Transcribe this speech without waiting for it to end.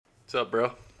What's up,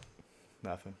 bro?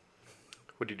 Nothing.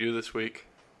 What'd you do this week?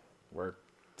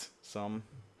 Worked some.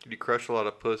 Did you crush a lot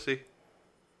of pussy?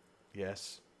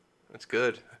 Yes. That's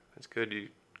good. That's good. You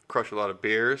crush a lot of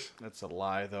beers? That's a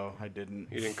lie, though. I didn't.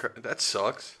 You didn't. That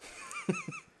sucks.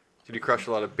 Did you crush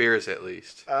a lot of beers at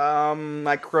least?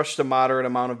 I crushed a moderate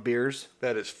amount of beers.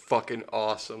 That is fucking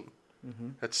awesome. Mm-hmm.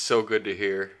 That's so good to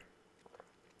hear.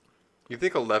 You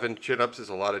think 11 chin-ups is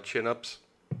a lot of chin-ups?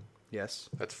 Yes.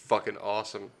 That's fucking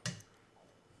awesome.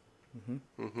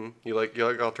 You like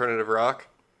alternative rock?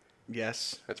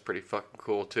 Yes. That's pretty fucking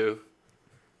cool too.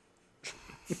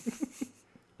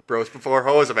 Bros before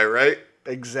hoes, am I right?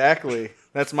 Exactly.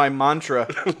 That's my mantra.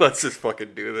 Let's just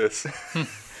fucking do this.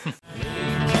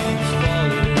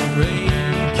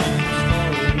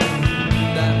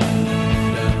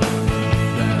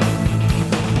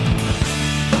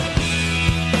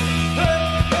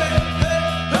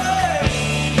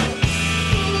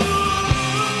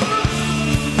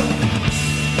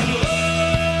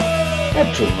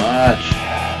 Not too much.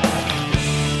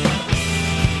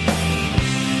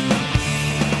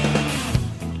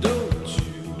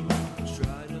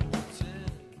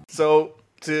 So,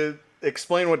 to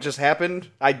explain what just happened,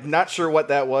 I'm not sure what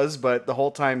that was, but the whole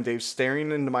time Dave's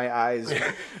staring into my eyes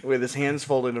with his hands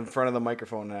folded in front of the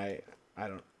microphone, and I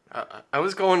don't... I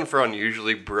was going for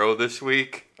unusually bro this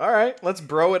week. All right, let's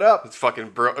bro it up. It's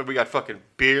fucking bro. We got fucking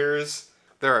beers.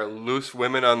 There are loose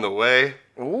women on the way.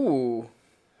 Ooh.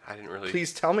 I didn't really.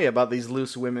 Please tell me about these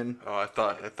loose women. Oh, I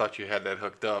thought you had that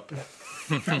hooked up.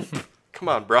 Come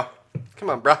on, bro. Come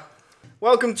on, bro.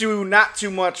 Welcome to Not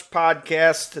Too Much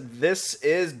Podcast. This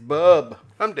is Bub.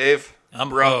 I'm Dave. I'm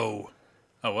bro.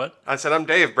 Oh, what? I said I'm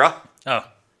Dave, bro. Oh,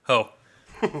 ho.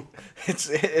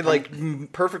 It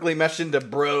like perfectly meshed into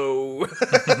bro.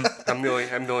 I'm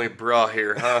the only bra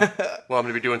here, huh? Well, I'm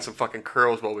gonna be doing some fucking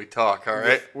curls while we talk. All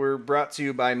right. We're brought to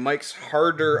you by Mike's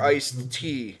Harder Iced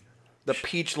Tea, the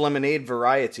peach lemonade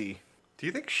variety. Do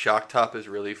you think Shock Top is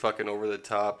really fucking over the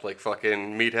top, like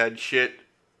fucking meathead shit?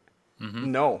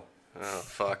 No. Oh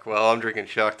fuck. Well, I'm drinking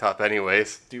Shock Top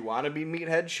anyways. Do you want to be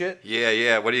meathead shit?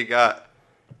 Yeah. What do you got?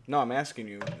 No, I'm asking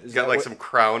you. You got like some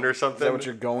Crown or something? Is that what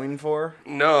you're going for?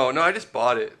 No, I just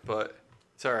bought it, but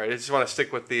it's all right. I just want to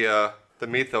stick with the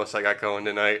mythos I got going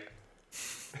tonight.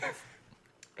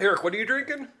 Eric, what are you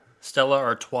drinking? Stella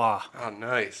Artois. Oh,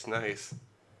 nice.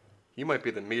 You might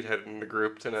be the meathead in the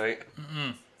group tonight.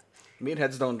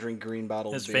 Meatheads don't drink green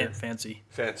bottled It's beer. fancy.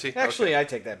 Fancy? Actually, Okay. I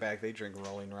take that back. They drink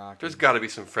Rolling Rock. There's got to be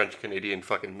some French-Canadian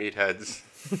fucking meatheads.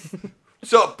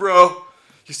 What's up, bro?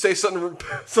 You say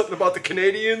something about the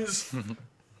Canadians?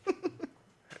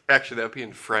 Actually, that'd be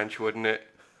in French, wouldn't it?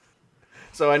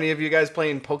 So, any of you guys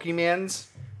playing Pokemans?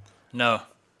 No,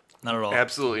 not at all.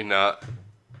 Absolutely not.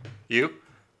 You?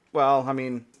 Well, I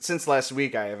mean, since last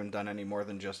week, I haven't done any more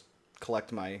than just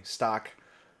collect my stock,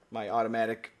 my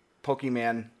automatic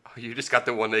Pokemon. Oh, you just got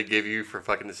the one they gave you for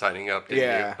fucking signing up, didn't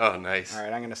Yeah. you? Oh, nice. All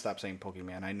right, I'm going to stop saying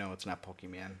Pokemon. I know it's not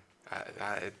Pokemon.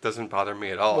 It doesn't bother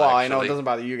me at all, Well, actually. I know it doesn't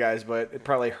bother you guys, but it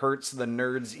probably hurts the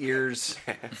nerds' ears.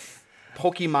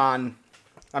 Pokemon.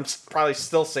 I'm probably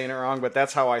still saying it wrong, but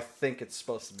that's how I think it's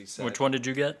supposed to be said. Which one did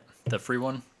you get? The free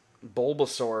one?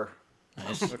 Bulbasaur.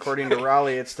 Nice. According to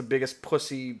Raleigh, it's the biggest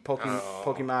pussy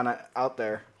Pokemon out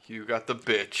there. You got the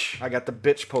bitch. I got the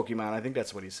bitch Pokemon. I think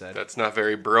that's what he said. That's not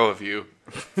very bro of you.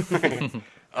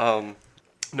 No,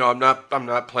 I'm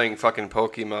not playing fucking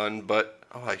Pokemon, but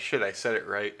I said it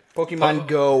right. Pokemon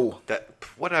Go. That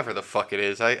whatever the fuck it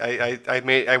is. I I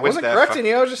went wasn't that correcting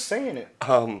you. I was just saying it.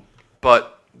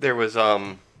 But there was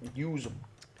Use them.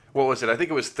 what was it? I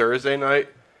think it was Thursday night.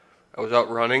 I was out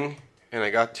running and I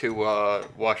got to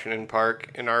Washington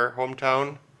Park in our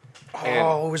hometown.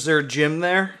 Oh, was there a gym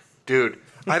there? Dude,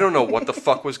 I don't know what the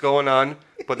fuck was going on,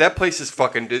 but that place is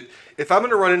fucking... If I'm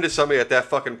going to run into somebody at that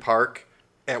fucking park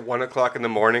at 1 o'clock in the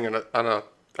morning on a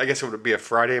I guess it would be a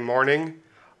Friday morning,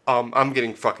 I'm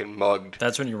getting fucking mugged.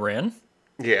 That's when you ran?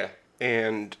 Yeah,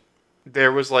 and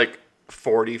there was like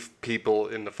 40 people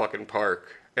in the fucking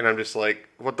park, and I'm just like,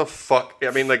 what the fuck?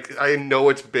 I mean, like, I know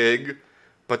it's big,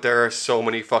 but there are so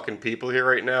many fucking people here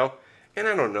right now, and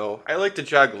I don't know. I like to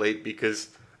jog late because...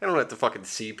 I don't have to fucking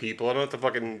see people. I don't have to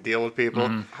fucking deal with people.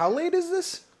 How late is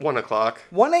this? 1 o'clock.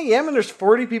 1 a.m. and there's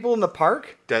 40 people in the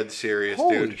park? Dead serious,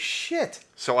 Holy dude. shit.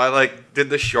 So I like did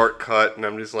the shortcut, and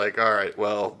I'm just like, all right,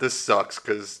 well, this sucks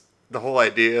because the whole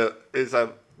idea is I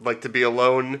like to be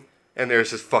alone, and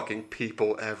there's just fucking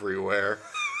people everywhere.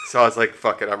 So I was like,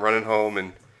 fuck it, I'm running home,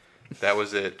 and that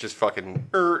was it. Just fucking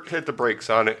hit the brakes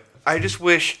on it. I just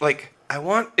wish, like, I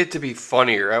want it to be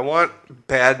funnier. I want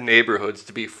bad neighborhoods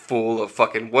to be full of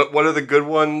fucking... What are the good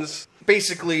ones?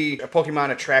 basically a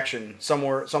Pokemon attraction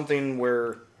somewhere, something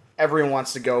where everyone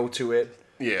wants to go to it.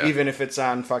 Yeah. Even if it's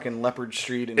on fucking Leopard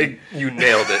Street. And You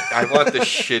nailed it. I want the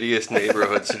shittiest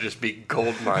neighborhoods to just be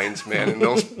gold mines, man. And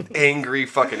those angry,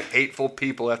 fucking hateful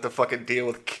people have to fucking deal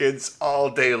with kids all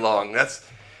day long. That's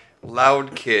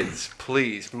loud kids.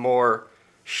 Please, more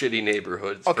shitty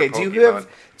neighborhoods. Okay, for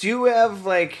do you have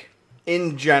like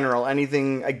in general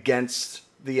anything against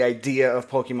the idea of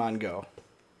Pokemon Go?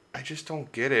 I just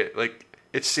don't get it. Like,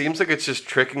 it seems like it's just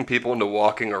tricking people into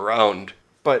walking around.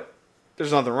 But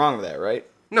there's nothing wrong with that, right?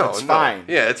 No, it's no. fine.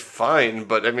 Yeah, it's fine,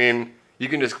 but I mean, you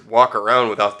can just walk around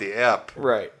without the app.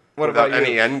 Right. What without about you?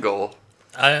 any end goal.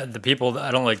 I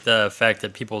don't like the fact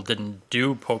that people didn't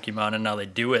do Pokemon and now they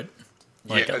do it.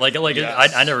 Like, Yeah,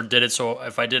 yes. I never did it, so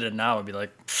if I did it now, I'd be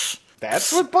like, pfft.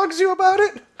 That's what bugs you about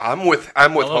it? I'm with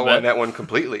little Ho bit. on that one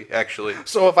completely, actually.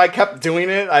 So if I kept doing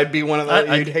it, I'd be one of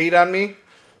the you'd hate on me.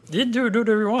 You do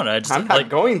whatever you want. I just I'm not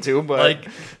going to, but like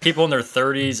people in their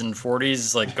 30s and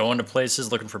 40s, like going to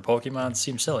places looking for Pokemon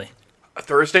seems silly.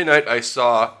 Thursday night, I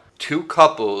saw two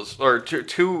couples, or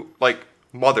two like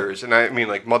mothers, and I mean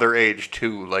like mother age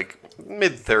two, like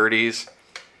mid-30s,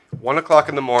 1 o'clock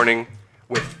in the morning,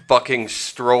 with fucking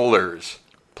strollers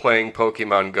playing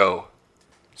Pokemon Go.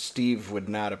 Steve would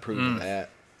not approve of that.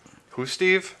 Who's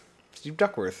Steve? Steve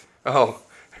Duckworth Oh,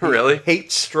 really?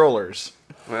 hates strollers.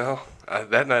 Well,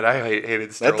 that night I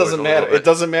hated strollers. That doesn't a matter. little It bit.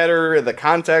 doesn't matter the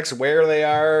context, where they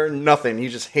are, nothing. He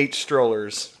just hates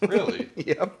strollers. Really?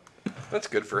 Yep. That's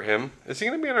good for him. Is he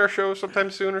going to be on our show sometime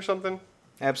soon or something?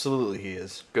 Absolutely he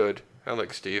is. Good. I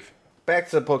like Steve. Back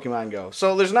to Pokemon Go.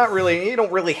 So there's not really, you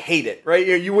don't really hate it, right?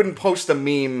 You wouldn't post a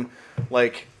meme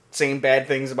like saying bad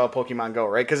things about Pokemon Go,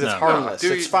 right? Because it's No. harmless.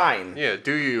 Do It's you- fine. Yeah,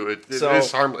 do you? It So- is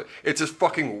harmless. It's just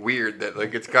fucking weird that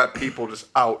like it's got people just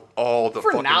out all the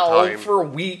For fucking now, time. for a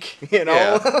week, you know?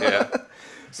 Yeah, yeah.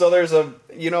 So there's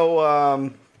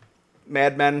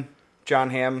Mad Men, John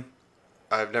Hamm,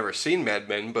 I've never seen Mad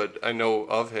Men, but I know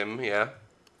of him. Yeah,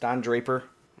 Don Draper.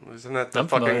 isn't that the I'm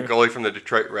fucking familiar. goalie from the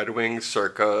Detroit Red Wings,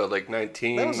 circa like That was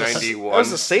the 1991?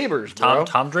 Sabres, bro.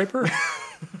 Tom Draper?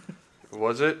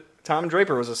 Was it? Tom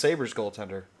Draper was a Sabres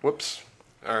goaltender. Woops.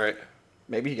 All right,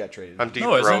 Maybe he got traded. No,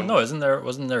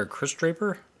 wasn't there Chris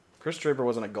Draper? Chris Draper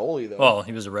wasn't a goalie, though. Well,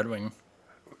 he was a Red Wing.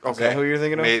 Okay. that who you're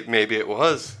thinking of? Maybe it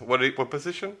was. What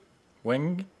position?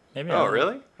 Wing, maybe? I Oh, don't know.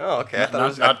 really? Oh, okay. I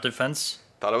thought it Not was. defense.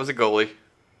 Thought it was a goalie.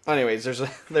 Anyways,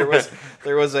 there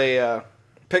was a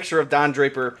picture of Don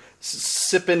Draper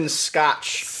sipping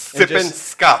scotch. Sipping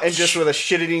scotch. And just with a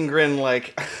shit-eating grin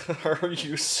like, are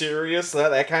you serious?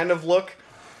 That kind of look.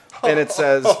 And it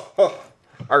says,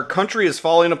 our country is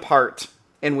falling apart,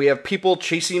 and we have people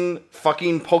chasing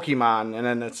fucking Pokemon. And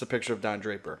then it's a picture of Don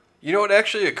Draper. You know, it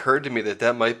actually occurred to me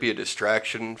that might be a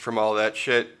distraction from all that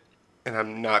shit, and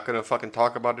I'm not gonna fucking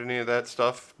talk about any of that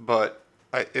stuff. But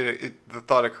the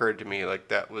thought occurred to me like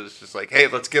that was just like, hey,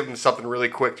 let's give them something really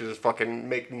quick to just fucking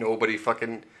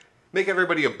make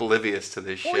everybody oblivious to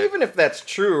this Well, shit. even if that's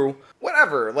true,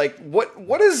 whatever. Like,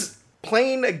 what is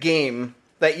playing a game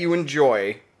that you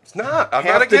enjoy? It's not. I'm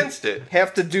have not to- against it.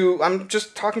 Have to do. I'm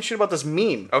just talking shit about this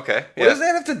meme. Okay. What does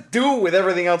that have to do with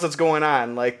everything else that's going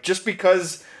on? Like, just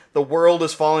because the world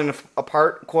is falling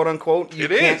apart, quote unquote, you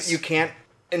can't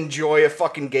enjoy a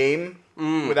fucking game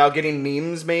without getting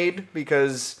memes made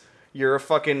because you're a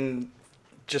fucking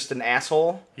just an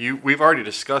asshole. We've already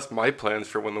discussed my plans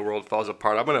for when the world falls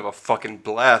apart. I'm gonna have a fucking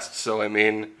blast. So I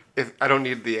mean, if I don't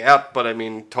need the app, but I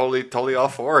mean, totally all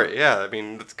for it. Yeah, I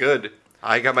mean, that's good.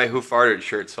 I got my Who Farted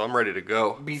shirt, so I'm ready to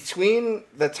go. Between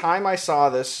the time I saw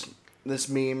this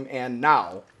meme and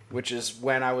now, which is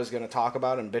when I was going to talk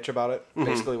about it and bitch about it,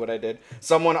 basically what I did,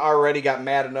 someone already got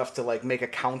mad enough to like make a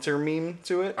counter meme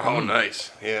to it. Oh, nice.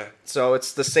 Yeah. So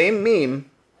it's the same meme,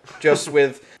 just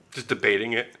with, Just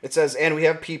debating it. it says, and we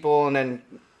have people, and then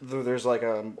there's like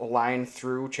a line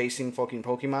through chasing fucking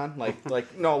Pokemon.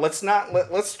 Like no,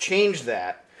 let's change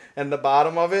that. And the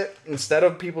bottom of it, instead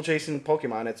of people chasing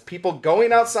Pokemon, it's people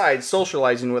going outside,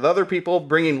 socializing with other people,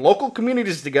 bringing local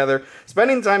communities together,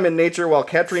 spending time in nature while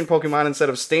capturing Pokemon instead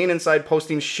of staying inside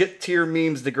posting shit-tier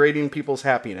memes degrading people's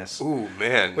happiness. Ooh,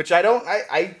 man. Which I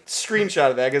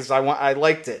screenshotted that because I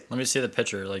liked it. Let me see the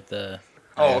picture, like the.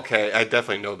 Oh, okay. I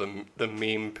definitely know the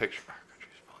meme picture.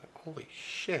 Holy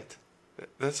shit.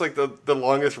 That's like the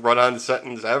longest run-on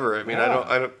sentence ever. I mean,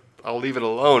 Yeah. I'll leave it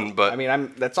alone, but I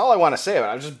mean, that's all I want to say about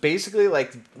it. I'm just basically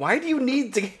like, why do you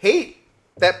need to hate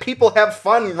that people have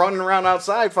fun running around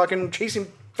outside fucking chasing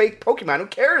fake Pokemon? Who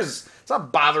cares? It's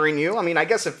not bothering you. I mean, I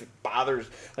guess if it bothers,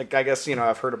 like, I guess,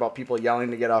 I've heard about people yelling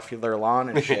to get off their lawn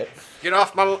and shit. get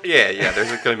off my... Yeah, there's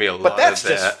going to be a lot But that's of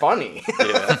that. just funny.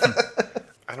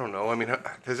 Yeah. I don't know. I mean,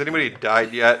 has anybody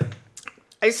died yet?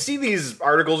 I see these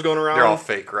articles going around. They're all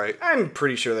fake, right? I'm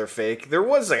pretty sure they're fake. There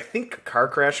was, I think, a car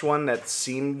crash one that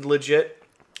seemed legit.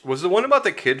 Was the one about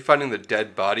the kid finding the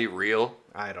dead body real?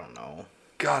 I don't know.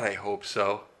 God, I hope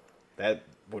so. That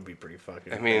would be pretty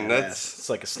fucking. I mean, badass. that's- it's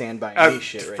like a Stand By Me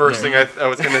shit right First there. thing I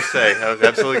was gonna say, I was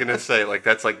absolutely gonna say, like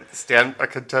that's like a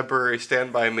contemporary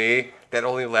Stand By Me that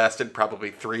only lasted probably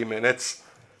 3 minutes.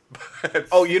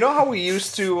 Oh, you know how we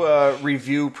used to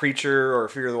review Preacher or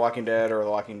Fear the Walking Dead or The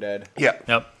Walking Dead? Yeah.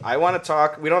 Yep. I want to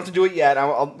talk. We don't have to do it yet.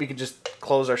 We could just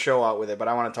close our show out with it. But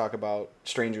I want to talk about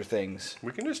Stranger Things.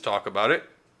 We can just talk about it.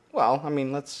 Well, I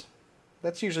mean, that's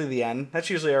usually the end. That's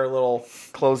usually our little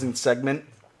closing segment.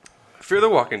 Fear the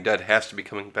Walking Dead has to be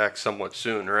coming back somewhat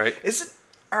soon, right? Is it?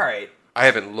 All right. I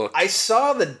haven't looked. I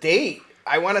saw the date.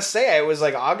 I want to say it was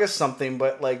like August something,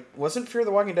 but like, wasn't Fear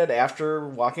the Walking Dead after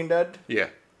Walking Dead? Yeah.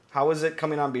 How was it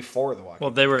coming on before the Walking Well,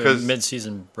 Dead? they were 'Cause- in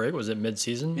mid-season break. Was it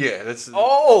mid-season? Yeah, that's.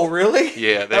 Oh, really?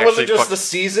 Yeah, they that wasn't actually just fuck- a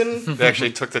season. They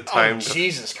actually took the time. Oh,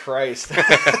 Jesus Christ!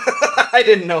 I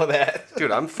didn't know that.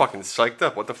 Dude, I'm fucking psyched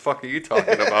up. What the fuck are you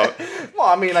talking about? Well,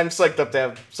 I mean, I'm psyched up to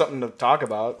have something to talk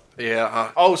about.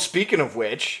 Yeah, Oh, speaking of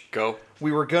which, go.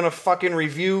 we were gonna fucking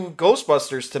review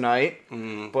Ghostbusters tonight,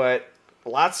 but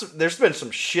there's been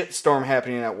some shit storm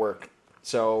happening at work.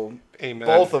 So Amen.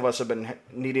 both of us have been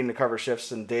needing to cover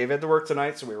shifts, and Dave had to work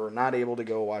tonight, so we were not able to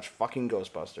go watch fucking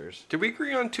Ghostbusters. Did we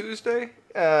agree on Tuesday?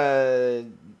 I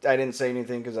didn't say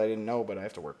anything because I didn't know, but I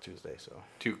have to work Tuesday, so.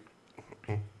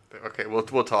 Okay,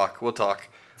 we'll talk. We'll talk.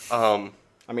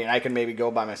 I mean, I can maybe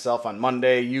go by myself on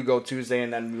Monday, you go Tuesday,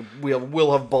 and then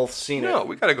we'll have both seen No, it.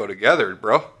 we gotta go together,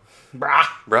 bro. Brah.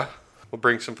 Bruh. We'll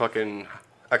bring some fucking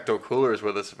ecto coolers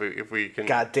with us if we can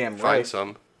Goddamn find right.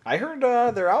 some. I heard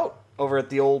they're out over at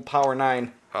the old Power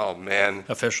 9. Oh man.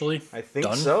 Officially? I think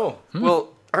Done? so. Well,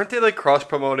 aren't they like cross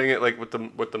promoting it like with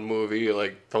the movie?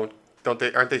 Like don't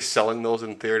they aren't they selling those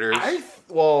in theaters?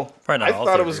 Probably not I all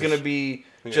thought it was theaters. going to be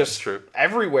Yeah, just that's true.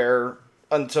 everywhere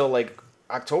until like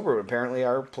October. Apparently,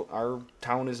 our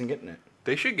town isn't getting it.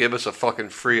 They should give us a fucking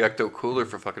free ecto cooler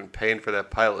for fucking paying for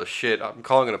that pile of shit. I'm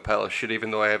calling it a pile of shit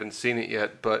even though I haven't seen it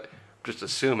yet, but I'm just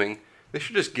assuming. They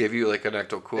should just give you like an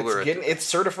ecto cooler. It's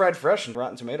certified fresh and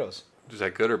Rotten Tomatoes. Is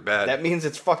that good or bad? That means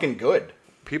it's fucking good.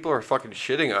 People are fucking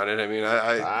shitting on it. I mean,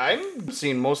 I I'm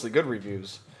seeing mostly good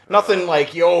reviews. Nothing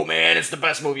like, yo, man, it's the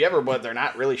best movie ever, but they're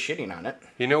not really shitting on it.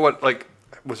 you know what like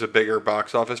was a bigger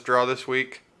box office draw this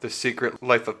week? The Secret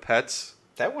Life of Pets.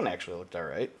 That one actually looked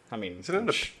alright. I mean, Isn't it I'm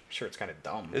a- sure it's kind of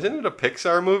dumb. Isn't it a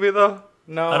Pixar movie though?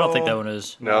 No. I don't think that one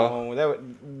is.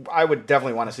 No. I would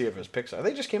definitely want to see if it was Pixar.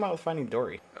 They just came out with Finding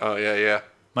Dory. Oh yeah.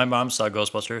 My mom saw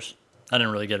Ghostbusters. I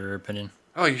didn't really get her opinion.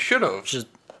 Oh, you should have.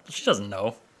 She doesn't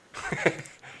know.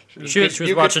 She was you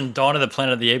could- watching Dawn of the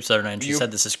Planet of the Apes the other night, and she You- said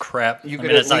this is crap. I you mean,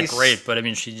 could it's at not least- great, but I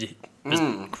mean, she was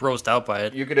grossed out by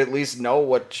it. You could at least know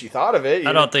what she thought of it.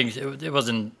 I don't think it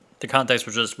wasn't. The context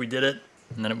was just we did it,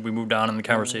 and then we moved on in the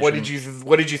conversation. What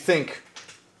did you think?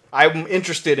 I'm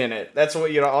interested in it. That's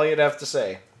what all you'd have to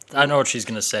say. I know what she's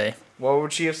gonna say. What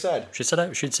would she have said? She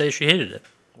said she'd say she hated it.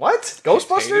 What?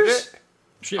 Ghostbusters?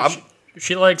 Hated it?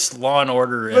 She likes Law and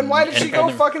Order. Then and, why did she and- go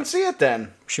and fucking see it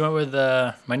then? She went with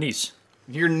my niece,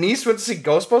 Your niece went to see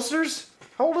Ghostbusters?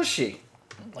 How old is she?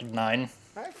 like 9.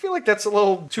 I feel like that's a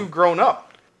little too grown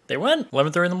up. They went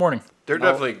 11:30 in the morning. They're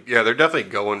definitely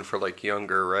going for like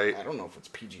younger, right? I don't know if it's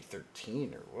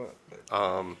PG-13 or what. But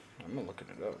Um, I'm looking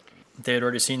it up. They had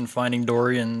already seen Finding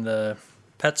Dory and the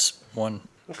Pets one.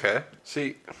 okay.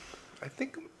 See, I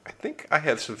think I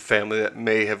have some family that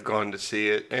may have gone to see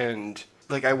it, and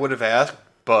like I would have asked,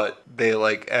 but they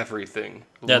like everything.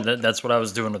 Yeah, that's what I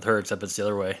was doing with her, except it's the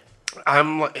other way.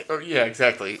 I'm like, yeah,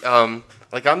 exactly.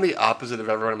 Like I'm the opposite of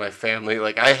everyone in my family.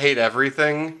 Like I hate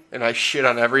everything, and I shit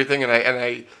on everything, and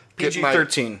I get my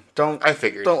PG-13. I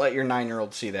figured. Don't let your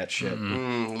 9-year-old see that shit.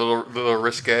 little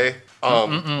risque.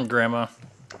 Grandma.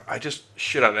 I just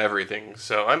shit on everything.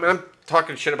 So I'm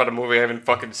talking shit about a movie I haven't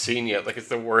fucking seen yet. Like it's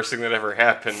the worst thing that ever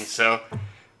happened. So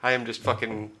I am just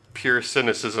fucking pure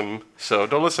cynicism. So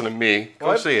don't listen to me. Go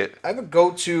Well, see it. I have a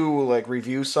go-to like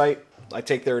review site. I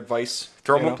take their advice.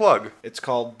 Throw you them know? a plug. It's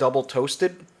called Double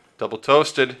Toasted. Double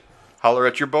toasted. Holler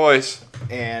at your boys.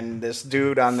 And this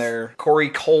dude on there, Corey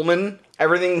Coleman,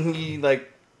 everything he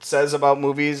like says about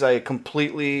movies, I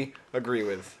completely agree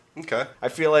with. Okay. I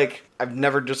feel like I've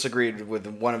never disagreed with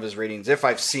one of his ratings if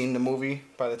I've seen the movie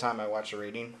by the time I watch the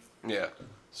rating. Yeah.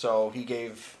 So he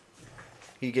gave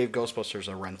Ghostbusters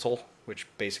a rental, which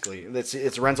basically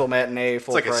it's rental matinee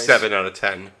full It's like price. a 7 out of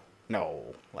 10.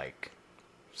 No, like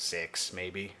 6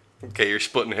 maybe. Okay, you're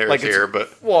splitting hairs Like it's- here, but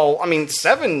Well, I mean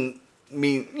 7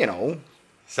 mean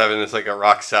 7 is like a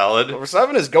rock solid. Number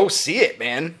 7 is go see it,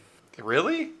 man.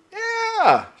 Really?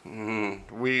 Yeah.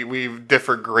 We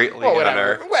differ greatly Well, on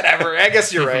whatever. our... Whatever. I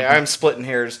guess you're right. I'm splitting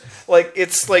hairs. Like,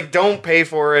 it's like, don't pay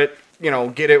for it.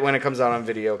 Get it when it comes out on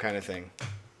video kind of thing.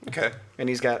 Okay. And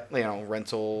he's got,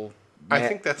 rental. I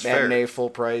think that's fair. Matinee full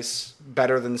price.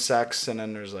 Better than sex. And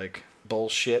then there's, like,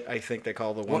 bullshit, I think they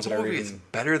call the ones What that are movie even... is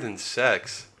better than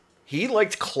sex? He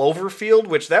liked Cloverfield,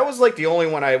 which that was, like, the only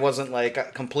one I wasn't,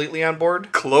 like, completely on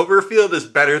board. Cloverfield is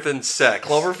better than sex.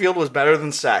 Cloverfield was better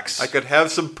than sex. I could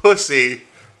have some pussy,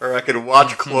 or I could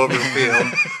watch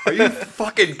Cloverfield. Are you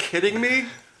fucking kidding me?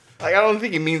 Like, I don't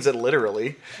think he means it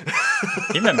literally.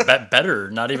 He meant better,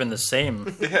 not even the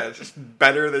same. Yeah, just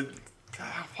better than...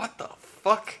 what the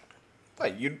fuck?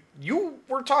 What, you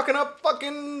were talking up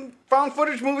fucking found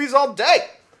footage movies all day.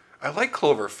 I like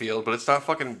Cloverfield, but it's not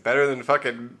fucking better than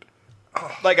fucking...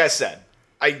 Like I said,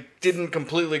 I didn't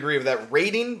completely agree with that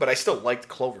rating, but I still liked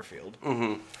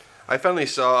Cloverfield. I finally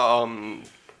saw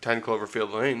 10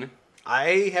 Cloverfield Lane.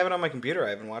 I have it on my computer.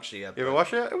 I haven't watched it yet. You ever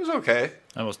watch it? It was okay.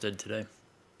 I almost did today.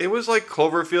 It was like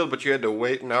Cloverfield, but you had to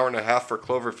wait an hour and a half for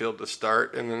Cloverfield to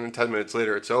start, and then 10 minutes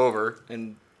later it's over.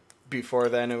 And before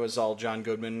then, it was all John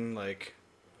Goodman, like...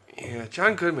 Yeah,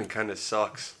 John Goodman kind of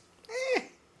sucks.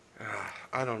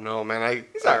 I don't know, man.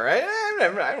 He's all right.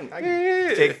 I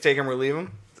can take him or leave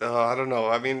him. I don't know.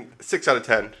 I mean, 6 out of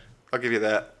 10. I'll give you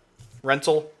that.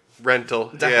 Rental.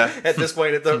 Yeah. At this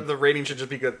point, the rating should just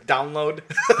be good. Download.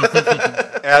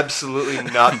 Absolutely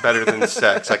not better than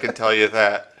sex, I can tell you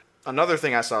that. Another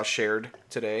thing I saw shared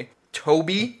today.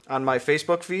 Toby on my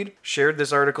Facebook feed shared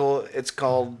this article. It's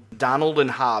called Donald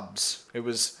and Hobbes. It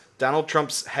was Donald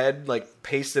Trump's head, like,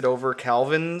 pasted over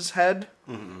Calvin's head.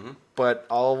 Mm-hmm. But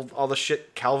all the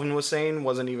shit Calvin was saying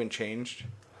wasn't even changed.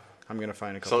 I'm going to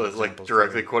find a couple So of it's like examples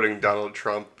directly for quoting Donald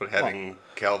Trump, but having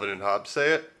Calvin and Hobbes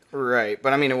say it? you. Right,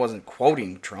 but I mean, it wasn't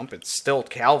quoting Trump. It's still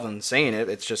Calvin saying it.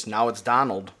 It's just now it's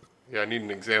Donald. Yeah, I need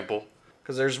an example.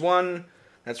 Because there's one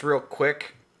that's real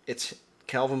quick. It's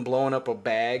Calvin blowing up a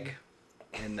bag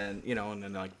and then,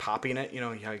 like popping it. You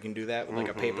know how you can do that with like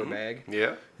a paper bag?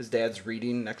 Yeah. His dad's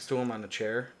reading next to him on the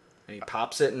chair, and he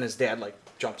pops it, and his dad like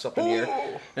jumps up in the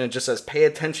air, and it just says, "Pay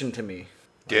attention to me."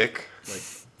 Dick.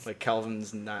 Like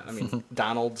Calvin's not. I mean,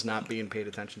 Donald's not being paid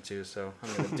attention to, so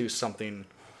I'm gonna do something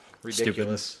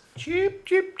ridiculous. Cheep,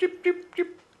 cheep, cheep, cheep,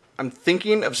 cheep. I'm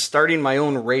thinking of starting my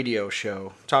own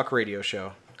talk radio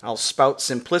show. I'll spout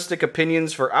simplistic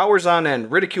opinions for hours on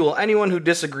end, ridicule anyone who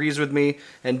disagrees with me,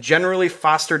 and generally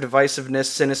foster divisiveness,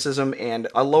 cynicism, and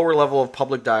a lower level of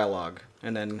public dialogue.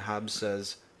 And then Hobbes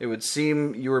says, "It would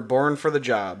seem you were born for the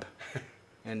job."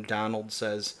 And Donald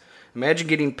says, "Imagine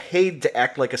getting paid to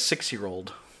act like a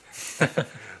 6-year-old." Let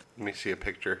me see a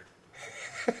picture.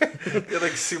 They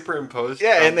like superimposed.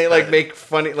 Yeah, and they Trump's like head. make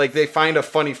funny, like they find a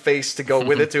funny face to go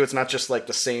with it too. It's not just like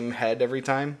the same head every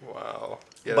time. Wow.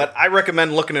 Yeah, But I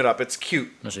recommend looking it up. It's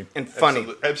cute Let's see. and funny.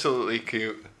 Absolutely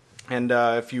cute. And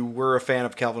if you were a fan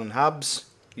of Calvin and Hobbes,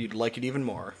 you'd like it even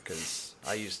more, because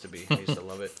I used to be. I used to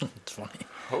love it. It's funny.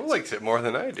 Who likes it more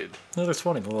than I did? That looks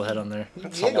funny. The little head on there.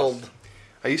 Giggled.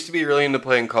 I used to be really into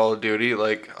playing Call of Duty.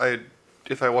 Like,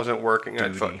 if I wasn't working,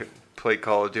 I'd Duty. fucking play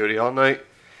Call of Duty all night.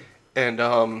 And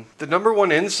the number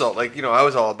one insult, like, I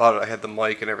was all about it. I had the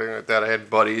mic and everything like that. I had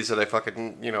buddies that I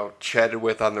fucking, chatted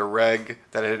with on the reg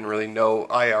that I didn't really know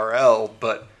IRL,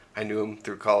 but I knew them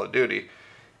through Call of Duty.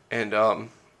 And, I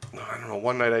don't know,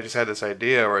 one night I just had this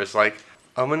idea where it's like,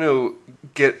 I'm going to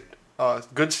get a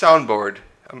good soundboard.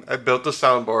 I built a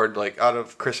soundboard, like, out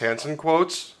of Chris Hansen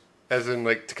quotes, as in,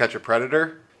 like, To Catch a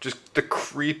Predator. Just the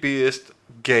creepiest,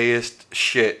 gayest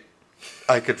shit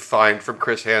I could find from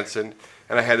Chris Hansen.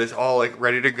 And I had this all, like,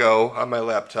 ready to go on my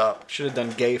laptop. Should have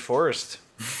done Gay Forest.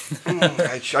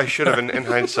 I should have in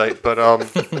hindsight, but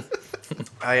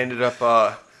I ended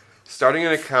up starting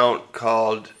an account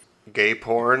called Gay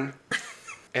Porn.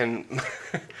 And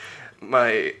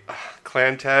my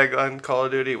clan tag on Call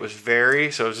of Duty was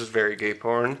very, so it was just very gay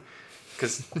porn.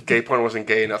 Because gay porn wasn't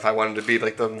gay enough. I wanted to be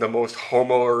like the most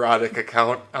homoerotic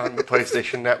account on the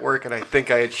PlayStation Network, and I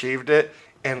think I achieved it.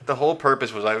 And the whole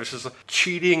purpose was I was just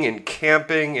cheating and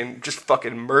camping and just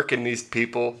fucking murking these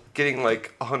people, getting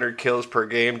like 100 kills per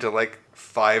game to like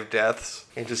 5 deaths,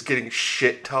 and just getting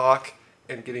shit talk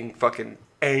and getting fucking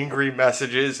angry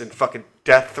messages and fucking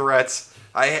death threats.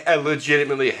 I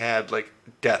legitimately had like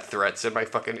death threats in my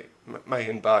fucking my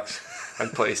inbox on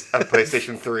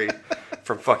PlayStation 3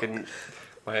 from fucking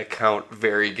my account,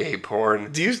 Very Gay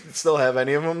Porn. Do you still have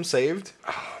any of them saved?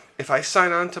 If I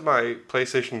sign on to my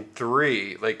PlayStation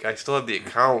 3, like, I still have the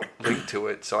account linked to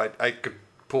it, so I could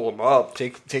pull them up.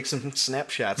 Take some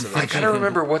snapshots of I it. gotta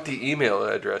remember what the email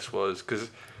address was, because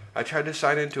I tried to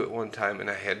sign into it one time and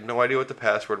I had no idea what the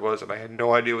password was, and I had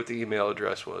no idea what the email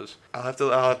address was. I'll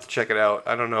have to check it out.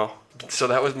 I don't know. So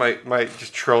that was my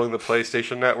just trolling the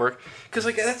PlayStation Network, because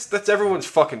like that's everyone's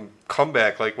fucking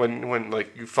comeback. Like when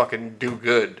like you fucking do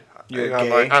good. You're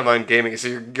in online gaming. So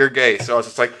you're gay. So I was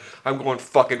just like, I'm going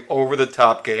fucking over the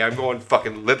top gay. I'm going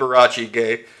fucking Liberace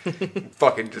gay.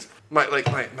 Fucking just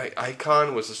my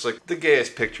icon was just like the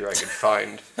gayest picture I could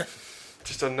find.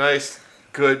 Just a nice,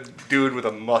 good dude with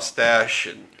a mustache,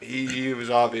 and he was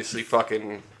obviously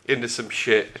fucking into some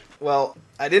shit. Well,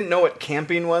 I didn't know what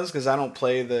camping was because I don't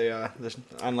play the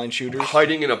online shooters.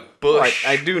 Hiding in a bush.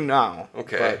 Right, I do now.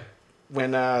 Okay. But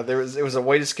when it was a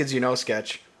Whitest Kids You Know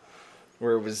sketch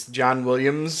where it was John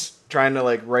Williams trying to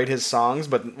like write his songs,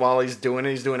 but while he's doing it,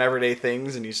 he's doing everyday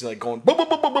things, and he's like going boop, boop,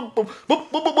 boop, boop, boop,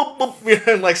 boop, boop, boop, boop, boop.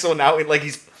 And like so now like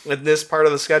he's in this part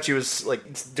of the sketch he was like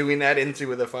doing that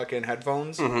into the fucking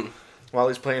headphones. Mm-hmm. While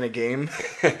he's playing a game,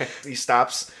 he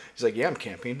stops. He's like, "Yeah, I'm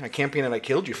camping. I camping and I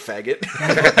killed you, faggot."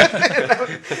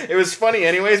 It was funny,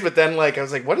 anyways. But then, like, I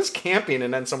was like, "What is camping?"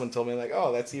 And then someone told me, like,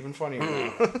 "Oh, that's even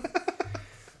funnier."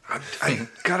 I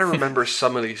gotta remember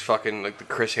some of these fucking like the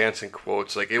Chris Hansen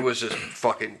quotes. Like it was just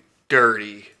fucking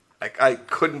dirty. Like I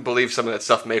couldn't believe some of that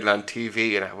stuff made it on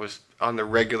TV, and I was on the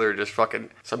regular just fucking.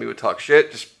 Somebody would talk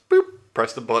shit, just boop,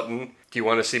 press the button. Do you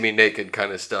want to see me naked?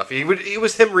 Kind of stuff. It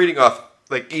was him reading off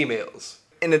like emails.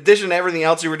 In addition to everything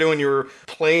else you were doing, you were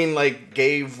playing like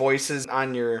gay voices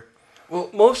on your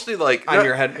Mostly like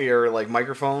your like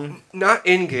microphone. Not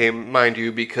in game, mind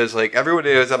you, because like everyone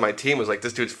that was on my team was like,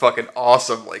 this dude's fucking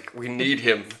awesome. Like we need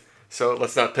him, so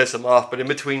let's not piss him off. But in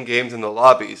between games in the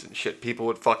lobbies and shit, people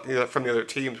would from the other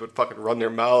teams would fucking run their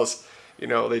mouths. You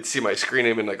know, they'd see my screen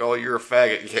name and like, oh, you're a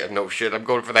faggot. Yeah, no shit, I'm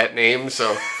going for that name.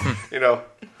 So, you know,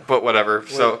 but whatever.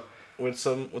 So with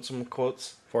some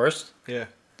quotes. Forrest? Yeah.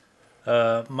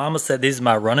 Mama said these are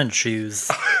my running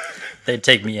shoes. They'd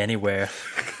take me anywhere.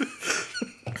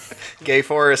 Gay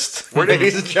Forrest,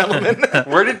 ladies and gentlemen.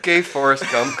 Where did Gay Forrest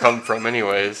Gump come from,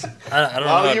 anyways? I don't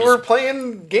Well, know. you were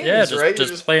playing games, yeah, right?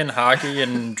 just playing hockey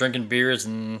and drinking beers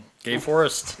and Gay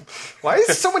Forest. Why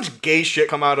does so much gay shit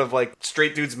come out of like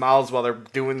straight dudes' mouths while they're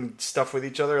doing stuff with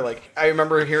each other? Like I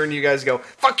remember hearing you guys go,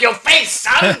 "Fuck your face,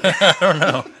 son." I don't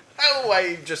know. Oh,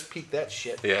 I just peeked that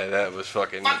shit. Yeah, that was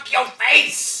fucking. Fuck your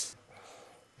face.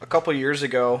 A couple years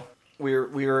ago, we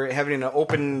were having an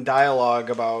open dialogue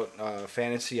about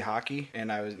fantasy hockey,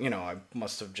 and I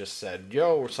must have just said,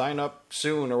 "Yo, sign up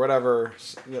soon" or whatever,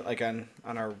 like on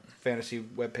our fantasy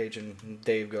webpage, and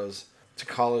Dave goes to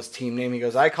call his team name. He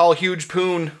goes, "I call Huge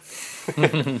Poon."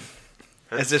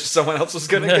 As if someone else was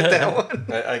gonna get that one.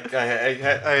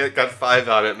 I got 5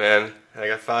 on it, man. I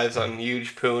got 5s on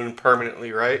Huge Poon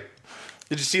permanently, right?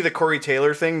 Did you see the Corey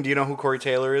Taylor thing? Do you know who Corey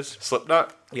Taylor is?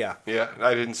 Slipknot? Yeah. Yeah,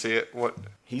 I didn't see it. What?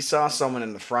 He saw someone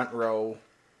in the front row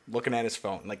looking at his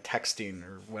phone, like texting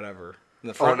or whatever. In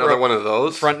the Another row, one of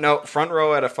those? front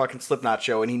row at a fucking Slipknot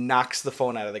show, and he knocks the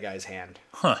phone out of the guy's hand.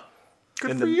 Huh.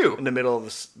 Good for you. In the middle of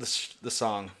the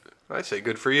song. I say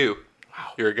good for you.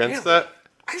 Wow. You're against Really? that?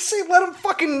 I say let him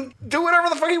fucking do whatever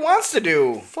the fuck he wants to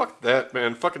do. Fuck that,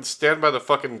 man. Fucking stand by the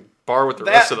fucking bar with the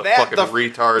rest of the fucking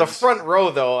retards. The front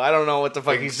row, though, I don't know what the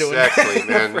fuck he's doing. Exactly,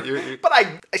 man. You're- But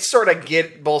I sort of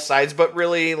get both sides, but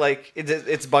really, like,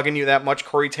 it's bugging you that much.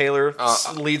 Corey Taylor,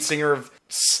 lead singer of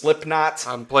Slipknot.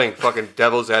 I'm playing fucking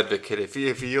devil's advocate. If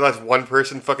he lets one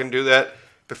person fucking do that,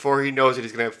 before he knows it,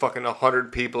 he's gonna have fucking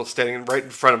 100 people standing right in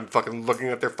front of him, fucking looking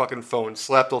at their fucking phones.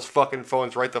 Slap those fucking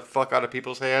phones right the fuck out of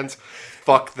people's hands.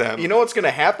 Fuck them. You know what's going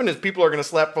to happen is people are going to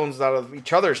slap phones out of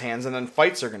each other's hands, and then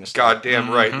fights are going to start.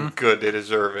 Goddamn right. And good. They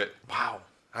deserve it. Wow.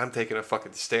 I'm taking a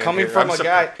fucking stand Coming here. from I'm a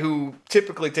guy who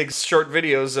typically takes short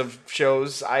videos of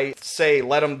shows, I say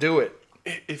let him do it.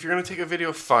 If you're gonna take a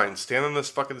video, fine. Stand on this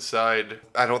fucking side.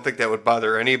 I don't think that would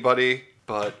bother anybody,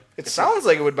 but It sounds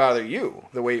like it would bother you,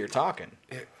 the way you're talking.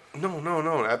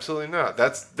 No, absolutely not.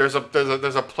 There's a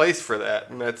place for that,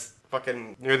 and that's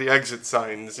fucking near the exit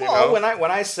signs. You know?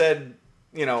 When I said,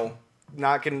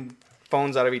 knocking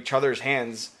phones out of each other's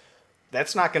hands,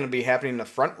 that's not going to be happening in the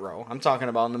front row. I'm talking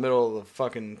about in the middle of the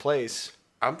fucking place.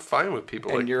 I'm fine with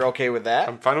people. And you're okay with that?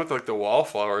 I'm fine with like the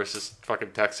wallflowers just fucking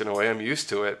texting away. I'm used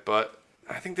to it, but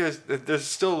I think there's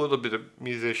still a little bit of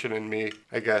musician in me,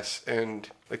 I guess, and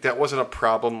like that wasn't a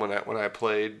problem when I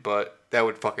played, but that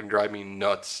would fucking drive me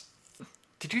nuts.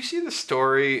 Did you see the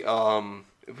story?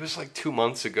 It was like 2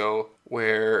 months ago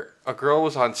where a girl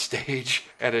was on stage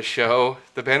at a show.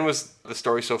 The band was The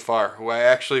Story So Far, who I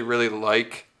actually really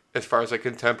like as far as like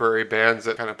contemporary bands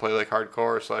that kind of play like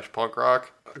hardcore / punk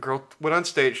rock. a girl went on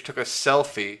stage, took a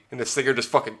selfie, and the singer just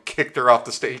fucking kicked her off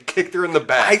the stage. Kicked her in the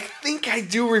back. I think I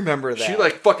do remember that. She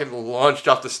like fucking launched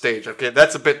off the stage. Okay,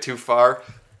 that's a bit too far,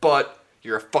 but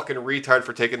you're a fucking retard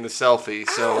for taking the selfie.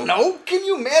 So I don't know. Can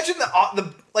you imagine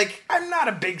the like? I'm not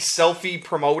a big selfie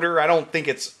promoter. I don't think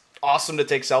it's awesome to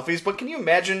take selfies, but can you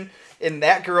imagine in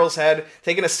that girl's head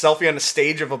taking a selfie on the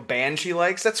stage of a band she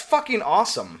likes? That's fucking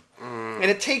awesome. And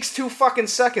it takes 2 fucking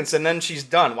seconds, and then she's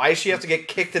done. Why does she have to get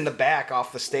kicked in the back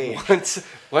off the stage?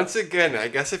 Once again, I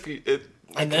guess if you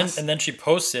And then she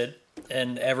posts it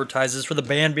and advertises for the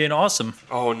band being awesome.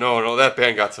 oh no, that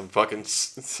band got some fucking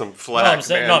some flack.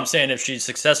 I'm saying if she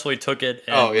successfully took it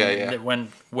and it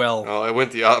went well. Oh, it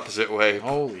went the opposite way.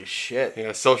 Holy shit.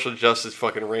 Yeah, social justice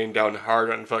fucking rained down hard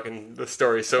on fucking the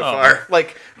story so far.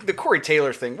 Like, the Corey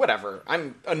Taylor thing, whatever.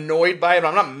 I'm annoyed by it, but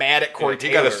I'm not mad at Corey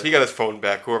Taylor. He got his phone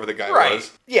back, whoever the guy right.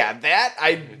 was. Yeah, that,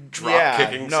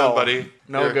 Kicking somebody.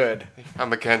 No good.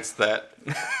 I'm against that.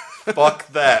 Fuck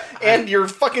that. And your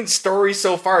fucking story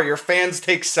so far, your fans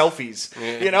take selfies.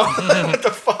 Yeah. You know? What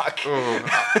the fuck?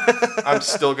 I'm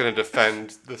still going to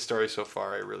defend the story so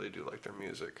far. I really do like their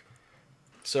music.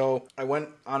 So I went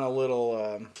on a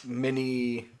little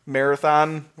mini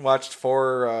marathon, watched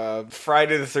 4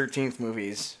 Friday the 13th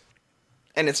movies.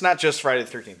 And it's not just Friday the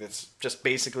 13th. It's just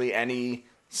basically any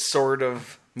sort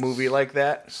of movie like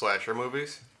that. Slasher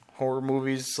movies? Horror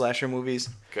movies, slasher movies.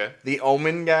 Okay. The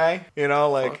Omen guy, you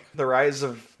know, like The Rise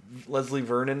of Leslie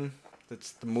Vernon.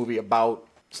 That's the movie about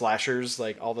slashers,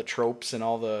 like all the tropes and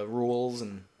all the rules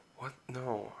and... What?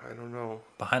 No, I don't know.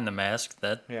 Behind the Mask,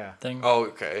 that thing. Oh,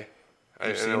 okay. I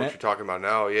know seen what it? you're talking about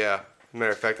now, yeah.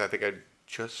 Matter of fact, I think I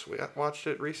just watched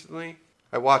it recently.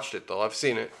 I watched it, though. I've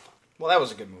seen it. Well, that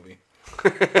was a good movie.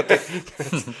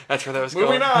 That's where that was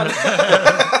Moving going. on.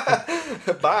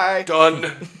 Bye.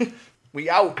 Done. We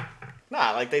out.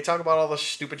 Nah, like they talk about all the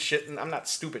stupid shit, and I'm not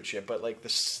stupid shit, but like the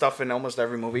stuff in almost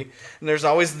every movie. And there's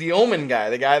always the Omen guy,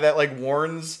 the guy that like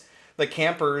warns the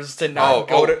campers to not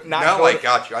go to. Now I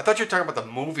got you. I thought you were talking about the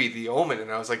movie The Omen,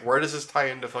 and I was like, where does this tie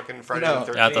into fucking Friday No.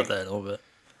 the 13th? Yeah, I thought that a little bit.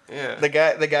 Yeah. The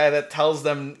guy that tells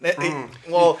them.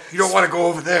 Well, You don't want to go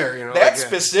over there, you know. that like,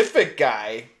 specific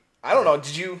guy. I don't know.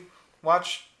 Did you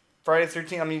watch Friday the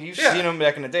 13th? I mean, you've seen him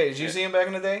back in the day. Did you see him back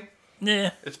in the day?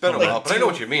 Yeah. It's been a while, but I know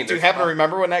what you mean. Do you happen to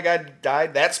remember when that guy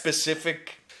died? That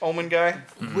specific Omen guy?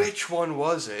 Which one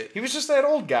was it? He was just that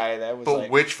old guy that was But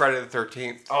like... which Friday the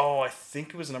 13th? Oh, I think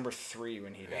it was number 3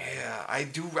 when he died. Yeah, I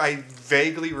do. I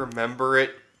vaguely remember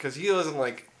it because he wasn't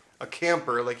like a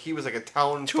camper. Like he was like a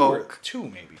town folk. 2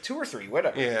 maybe. 2 or 3,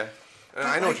 whatever. Yeah,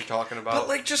 I know what you're talking about. But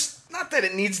like, just not that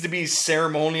it needs to be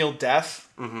ceremonial death.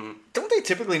 Mm-hmm. Don't they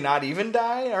typically not even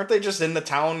die? Aren't they just in the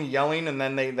town yelling and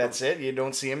then that's it? You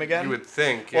don't see him again? You would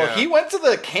think. Yeah. Well, he went to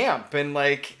the camp and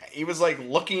like he was like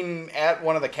looking at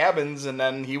one of the cabins and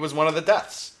then he was one of the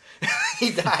deaths. He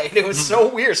died. It was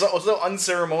so weird, so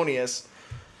unceremonious.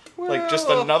 Like just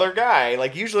another guy.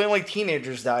 Like usually only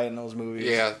teenagers die in those movies.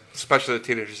 Yeah, especially the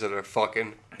teenagers that are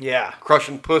fucking Yeah.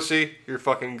 crushing pussy. You're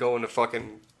fucking going to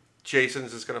fucking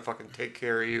Jason's is gonna fucking take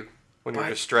care of you when you're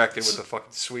distracted with the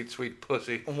fucking sweet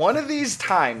pussy. One of these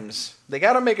times, they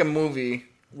got to make a movie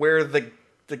where the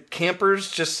campers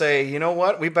just say, you know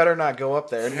what, we better not go up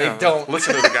there, and they don't.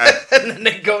 Listen to the guy. And then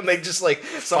they go and they just like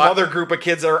some other group of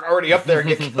kids that are already up there and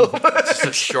get killed. It's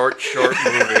a short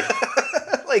movie.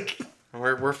 Like,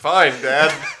 We're fine,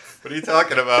 Dad. What are you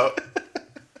talking about?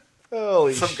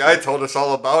 holy Some shit. guy told us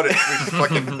all about it. We just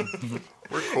fucking,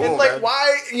 we're cool, And like, man.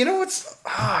 why? You know what's?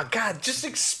 God, just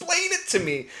explain it to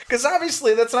me. Because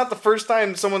obviously, that's not the first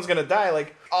time someone's gonna die.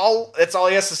 Like, that's all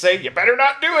he has to say. You better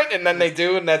not do it, and then they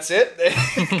do, and that's it.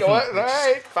 Go, all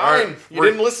right, fine. All right, you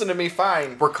didn't listen to me.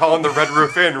 Fine. We're calling the Red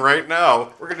Roof Inn right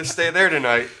now. We're gonna stay there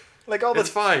tonight. Like all It's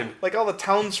fine. Like all the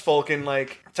townsfolk in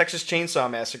like Texas Chainsaw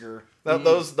Massacre.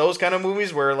 Those kind of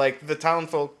movies where like the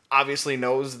townfolk obviously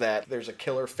knows that there's a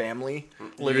killer family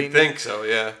living. You'd think so,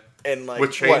 yeah. And like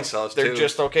With chainsaws, they're too.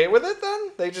 just okay with it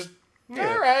then? They just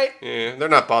all right. Yeah, they're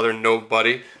not bothering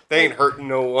nobody. They ain't hurting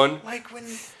no one. Like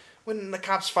when the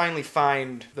cops finally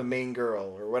find the main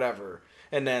girl or whatever,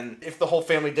 and then if the whole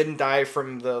family didn't die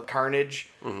from the carnage,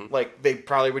 like they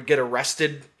probably would get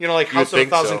arrested. You know, like House of a think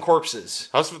Thousand so. Corpses.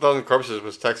 House of a Thousand Corpses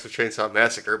was Texas Chainsaw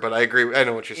Massacre, but I agree. I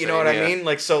know what you're saying. You know what yeah. I mean?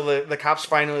 Like, so the cops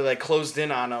finally like closed in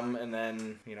on them, and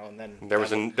then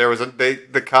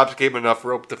the cops gave him enough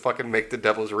rope to fucking make the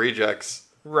Devil's Rejects.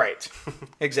 right,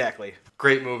 exactly.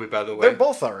 Great movie, by the way. They're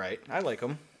both all right. I like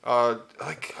them.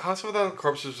 Like House of a Thousand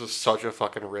Corpses was such a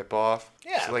fucking ripoff.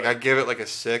 Yeah, so, like but- I give it like a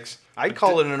 6. I'd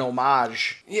call it an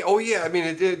homage. Yeah, oh yeah. I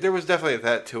mean, there was definitely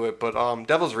that to it, but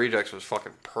Devil's Rejects was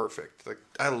fucking perfect. Like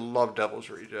I love Devil's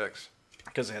Rejects.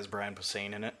 Because it has Brian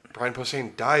Posehn in it. Brian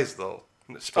Posehn dies though.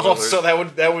 Oh, Spoilers. so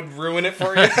that would ruin it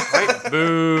for you?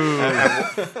 Boo.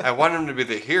 I want him to be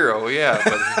the hero, yeah,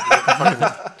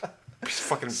 but his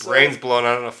fucking brains blown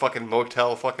out on a fucking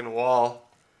motel fucking wall.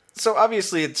 So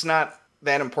obviously it's not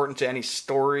that important to any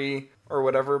story or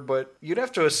whatever, but you'd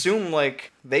have to assume,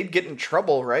 like, they'd get in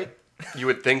trouble, right? You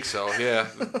would think so, yeah.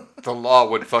 The law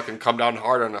would fucking come down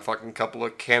hard on a fucking couple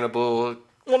of cannibal.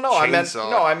 Well, no,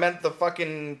 Chainsaw. I meant the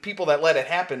fucking people that let it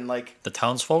happen. Like, The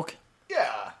townsfolk?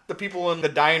 yeah, the people in the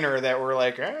diner that were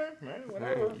like,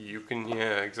 whatever. You can,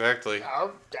 yeah, exactly.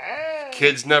 Oh, dang.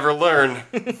 Kids never learn.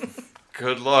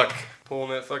 Good luck pulling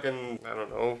that fucking, I don't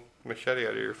know, machete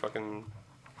out of your fucking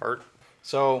heart.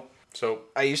 So So,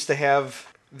 I used to have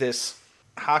this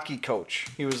hockey coach.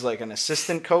 He was like an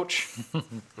assistant coach.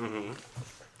 I'm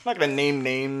not gonna name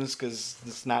names because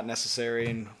it's not necessary,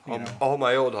 and you know. all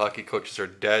my old hockey coaches are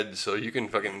dead, so you can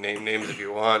fucking name names if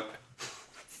you want.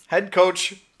 Head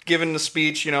coach giving the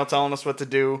speech, you know, telling us what to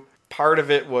do. Part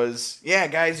of it was, yeah,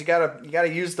 guys, you gotta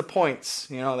use the points.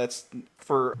 You know, that's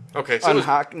for Okay, so it was-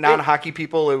 non-hockey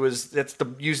people.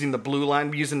 Using the blue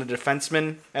line, using the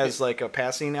defenseman as like a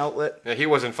passing outlet. Yeah, he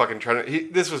wasn't fucking trying to.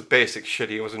 This was basic shit.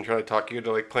 He wasn't trying to talk you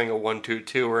into like playing a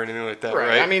 1-2-2 or anything like that,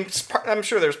 right? I mean, I'm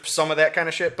sure there's some of that kind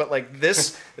of shit, but like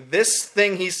this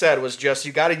thing he said was just,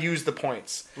 you got to use the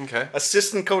points. Okay.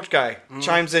 Assistant coach guy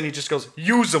chimes in. He just goes,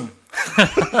 use them.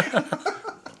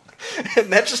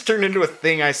 And that just turned into a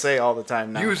thing I say all the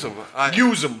time now. Use them.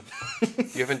 Use them.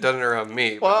 You haven't done it around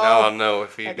me, but Well, now I'll know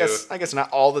if you I do. guess not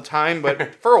all the time,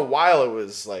 but for a while it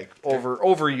was like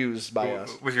overused by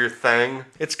us. With your thing.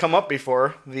 It's come up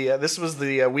before. This was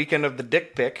the weekend of the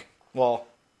dick pic. Well,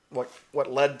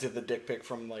 what led to the dick pic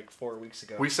from like 4 weeks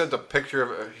ago. We sent a picture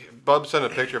of Bub sent a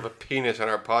picture of a penis on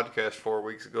our podcast 4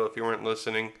 weeks ago. If you weren't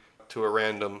listening to a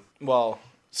random,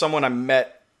 Someone I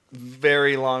met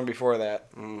very long before that.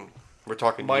 we're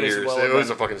talking Might as years. well It have was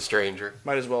been. a fucking stranger.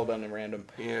 Might as well have been a random.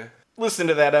 Yeah. Listen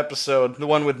to that episode, the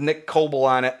one with Nick Coble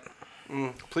on it.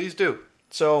 Please do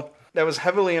So that was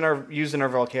heavily used in our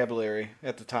vocabulary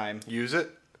at the time. use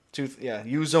it.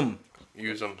 Use them.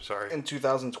 Use them. Sorry. In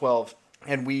 2012,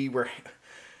 and we were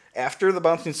after the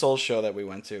Bouncing Souls show that we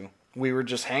went to. We were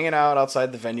just hanging out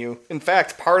outside the venue. In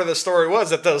fact, part of the story was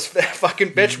that those fucking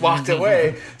bitch walked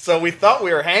away. So we thought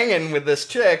we were hanging with this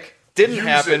chick. Didn't Use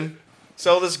happen.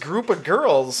 So this group of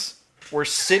girls were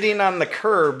sitting on the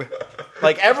curb.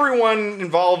 Like, everyone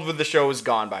involved with the show is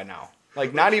gone by now.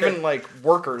 Like, not even like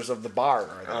workers of the bar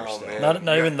are there Oh, still. man.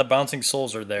 Not even the bouncing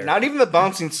souls are there. Not even the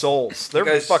Bouncing Souls. They're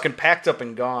guys- fucking packed up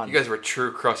and gone. You guys were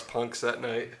true crust punks that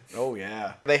night. Oh,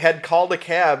 yeah. They had called a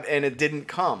cab and it didn't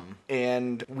come.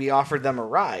 And we offered them a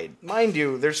ride. Mind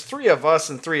you, there's 3 of us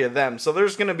and 3 of them. So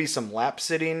there's going to be some lap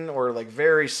sitting or like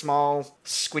very small,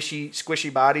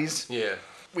 squishy bodies. Yeah.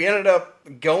 We ended up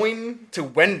going to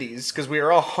Wendy's because we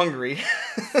were all hungry.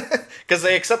 Because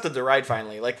they accepted the ride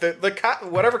finally. Like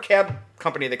whatever cab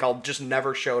company they called just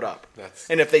never showed up.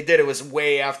 And if they did, it was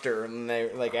way after. And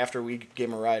after we gave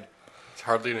them a ride. It's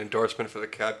hardly an endorsement for the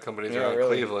cab companies Yeah, around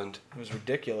really. Cleveland. It was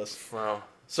ridiculous. Wow.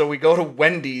 So we go to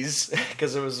Wendy's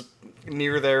because it was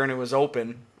near there and it was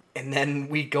open. And then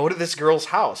we go to this girl's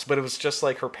house, but it was just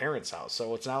like her parents' house.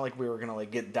 So it's not like we were going to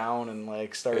like get down and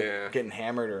like start getting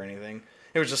hammered or anything.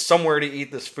 It was just somewhere to eat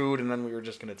this food and then we were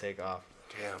just going to take off.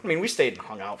 Damn. I mean, we stayed and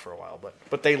hung out for a while,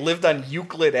 but they lived on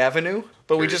Euclid Avenue,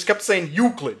 but we just kept saying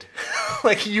Euclid.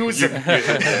 Like, use it.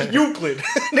 Euclid.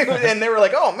 And they were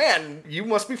like, oh man, you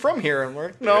must be from here. And we're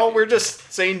like, no, we're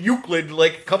just saying Euclid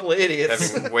like a couple of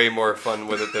idiots. Having way more fun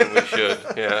with it than we should.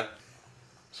 Yeah.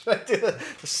 Should I do the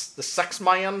sex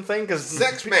man thing? Because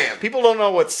Sex man. people don't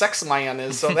know what sex man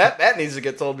is, so that needs to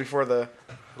get told before the...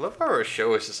 I love how our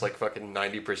show is just like fucking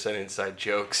 90% inside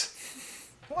jokes.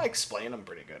 Well, I explain them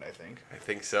pretty good, I think. I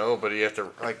think so, but you have to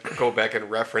like go back and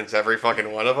reference every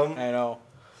fucking one of them. I know.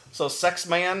 So Sex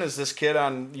Man is this kid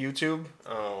on YouTube.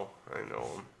 Oh, I know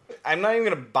him. I'm not even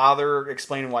going to bother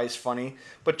explaining why he's funny,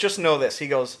 but just know this. He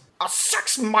goes, a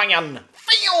sex man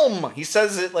film! He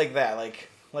says it like that,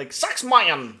 like sex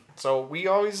man! So we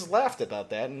always laughed about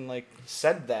that and like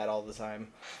said that all the time.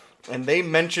 And they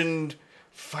mentioned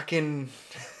fucking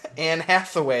Anne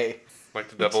Hathaway. Like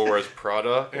the Devil Wears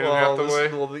Prada, Anne Hathaway.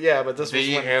 But this was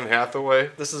The when Anne Hathaway.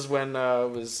 this is when it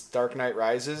was Dark Knight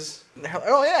Rises.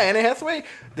 Oh yeah, Anne Hathaway.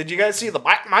 Did you guys see the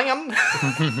Black Man?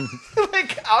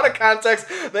 Like, out of context,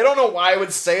 they don't know why I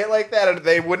would say it like that, and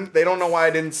they wouldn't. They don't know why I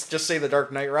didn't just say the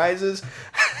Dark Knight Rises.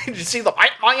 Did you see the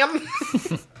Black Man?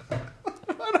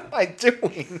 What am I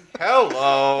doing?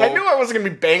 Hello. I knew I wasn't gonna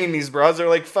be banging these bros. They're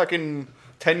like fucking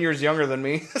 10 years younger than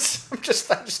me. I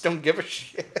just don't give a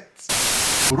shit.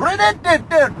 Give me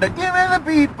the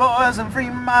beat, boys, and free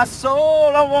my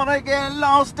soul. I wanna get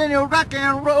lost in your rock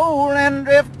and roll and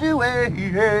drift away.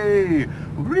 Hey.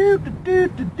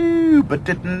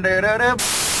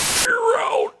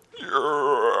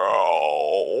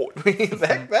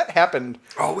 that happened.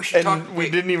 Oh, we should And talk. we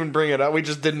didn't even bring it up. We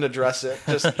just didn't address it.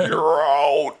 Just You're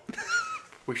out.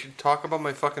 We should talk about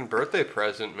my fucking birthday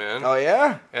present, man. oh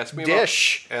yeah, Ask me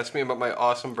Dish. Ask me about my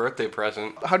awesome birthday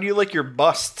present. How do you like your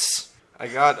busts? I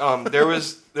got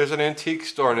there's an antique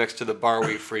store next to the bar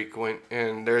we frequent,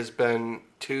 and there's been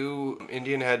 2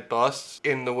 Indian head busts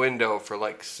in the window for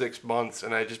like 6 months,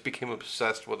 and I just became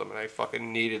obsessed with them, and I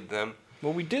fucking needed them.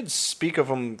 Well, we did speak of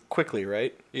them quickly,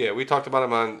 right? Yeah, we talked about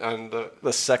them on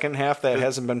The second half that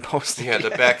hasn't been posted. the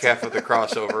yet. back half of the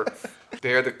crossover.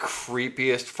 They're the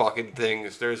creepiest fucking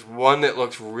things. There's one that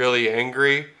looks really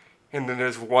angry, and then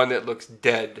there's one that looks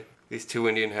dead. These 2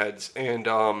 Indian heads, and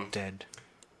Dead.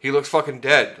 he looks fucking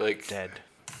dead. Like, Dead.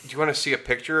 do you want to see a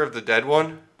picture of the dead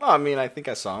one? Well, I mean, I think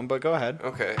I saw him, but go ahead.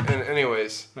 Okay. And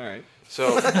anyways, All right.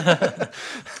 so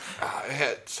I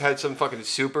had some fucking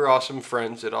super awesome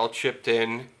friends that all chipped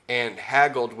in and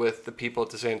haggled with the people at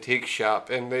this antique shop,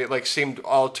 and they like seemed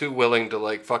all too willing to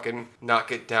like fucking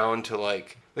knock it down to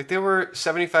like they were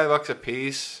 $75 a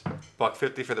piece,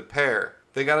 $150 for the pair.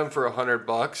 They got them for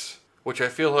 $100, which I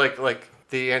feel like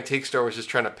the antique store was just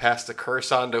trying to pass the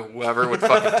curse on to whoever would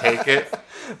fucking take it.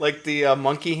 Like the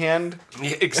monkey hand.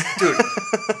 Yeah, dude,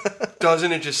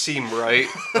 doesn't it just seem right?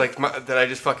 Like that I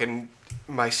just fucking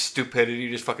my stupidity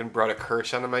just fucking brought a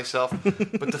curse onto myself.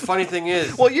 But the funny thing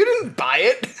is, Well, you didn't buy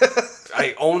it.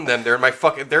 I own them. They're in my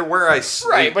fucking. They're where I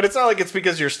sleep. Right, but it's not like it's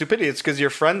because of your stupidity. It's because your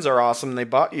friends are awesome. And they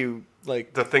bought you,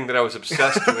 like... The thing that I was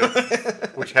obsessed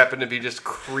with, which happened to be just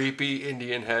creepy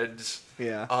Indian heads.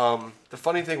 Yeah. The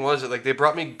funny thing was that like they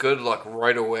brought me good luck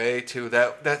right away too.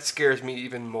 That scares me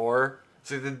even more.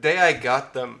 So the day I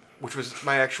got them, which was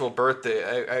my actual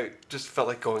birthday, I just felt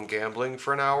like going gambling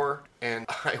for an hour, and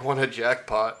I won a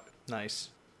jackpot. Nice.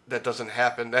 That doesn't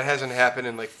happen. That hasn't happened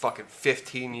in like fucking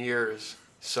 15 years.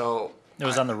 So It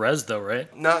was on the res though,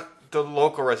 right? not the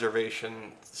local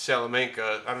reservation,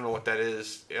 Salamanca. I don't know what that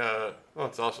is. Well,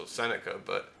 it's also Seneca,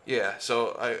 but yeah. So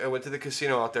I went to the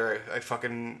casino out there. I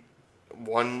fucking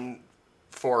won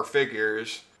 4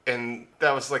 figures, and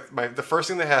that was like the first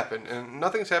thing that happened. And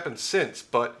nothing's happened since,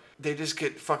 but they just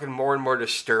get fucking more and more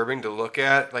disturbing to look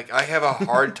at. Like I have a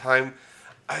hard time.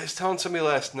 I was telling somebody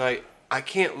last night, I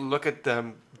can't look at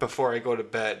them before I go to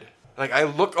bed. Like I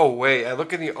look away. I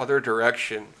look in the other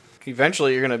direction.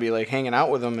 Eventually, you're going to be, like, hanging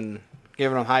out with them and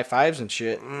giving them high fives and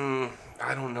shit.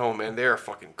 I don't know, man. They are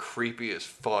fucking creepy as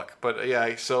fuck. But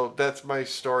yeah, so that's my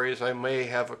story. Is I may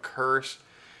have a curse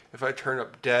if I turn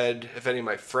up dead. If any of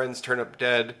my friends turn up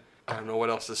dead, I don't know what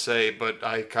else to say. But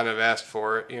I kind of asked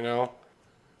for it, you know.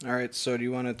 All right, so do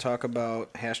you want to talk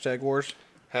about hashtag wars?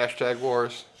 Hashtag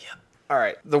wars. All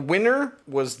right. The winner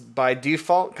was by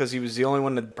default because he was the only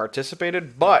one that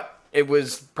participated, but it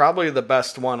was probably the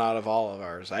best one out of all of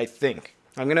ours, I think.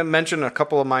 I'm going to mention a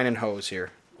couple of mine and Ho's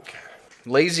here.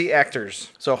 Lazy actors.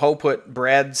 So Ho put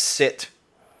Brad sit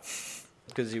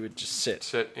because he would just sit.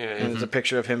 Sit. Yeah. And there's a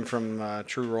picture of him from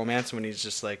True Romance when he's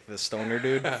just like the stoner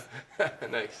dude.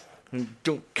 Nice.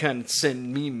 Don't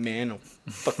condescend me, man. I'll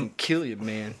fucking kill you,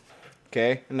 man.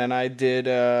 Okay. And then I did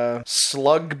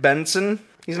Slug Benson.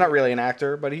 He's not really an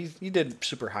actor, but he did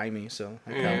Super High Me, so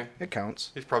it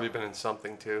counts. He's probably been in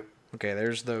something too. Okay,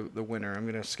 there's the winner. I'm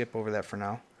going to skip over that for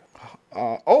now.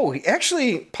 Paul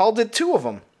did 2 of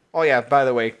them. Oh, yeah, by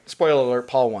the way, spoiler alert,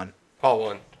 Paul won. Paul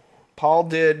won. Paul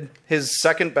did, his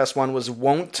second best one was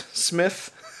Won't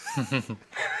Smith.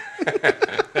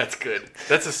 That's good.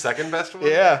 That's the second best one?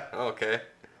 Yeah. Okay.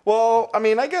 Well, I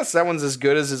mean, I guess that one's as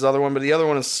good as his other one, but the other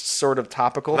one is sort of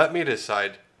topical. Let me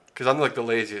decide. Because I'm like the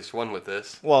laziest one with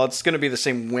this. Well, it's going to be the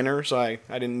same winner, so I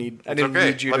didn't need It's okay.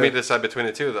 need you Let to... me decide between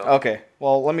the two, though. Okay,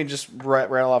 well, let me just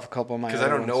rattle off a couple of my Because I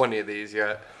don't know any of these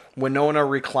yet. Winona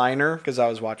Recliner, because I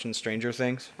was watching Stranger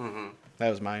Things. Mm-hmm. That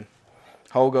was mine.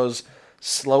 Ho goes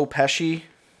Slow Pesci.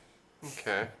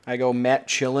 Okay. I go Matt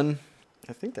Chillin.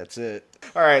 I think that's it.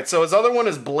 All right, so his other one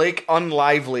is Blake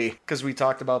Unlively, because we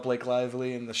talked about Blake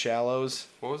Lively in The Shallows.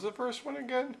 What was the first one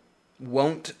again?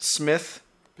 Won't Smith.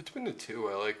 Between the two,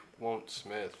 I like Won't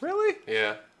Smith. Really?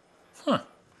 Yeah.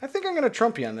 I think I'm gonna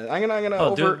trump you on this. I'm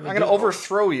gonna do-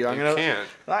 overthrow you. I'm You gonna can't.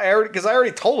 I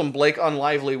already told him Blake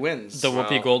Unlively wins. The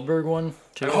Whoopi Goldberg one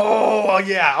too. Oh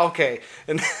yeah, okay.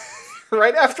 And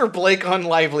right after Blake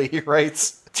Unlively, he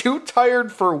writes "Too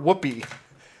tired for Whoopi,"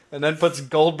 and then puts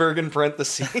Goldberg in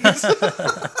parentheses.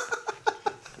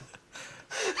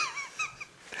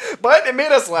 But it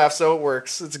made us laugh, so it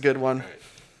works. It's a good one.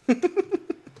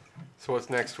 So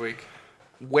what's next week?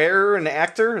 Wear an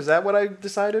actor? Is that what I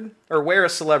decided? Or wear a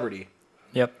celebrity?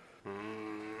 Yep.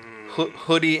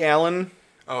 Hoodie Allen?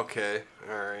 Okay,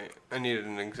 all right. I needed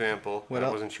an example. What I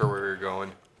else? wasn't sure where we were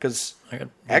going. Because I got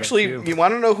actually, a few. you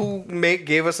want to know who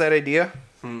gave us that idea?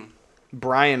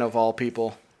 Brian, of all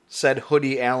people, said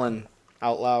Hoodie Allen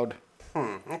out loud.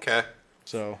 Okay.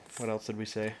 So, what else did we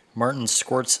say? Martin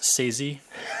Scorsese.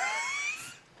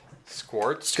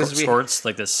 Squirts? 'Cause we- Squirts,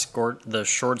 like the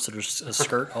shorts that are a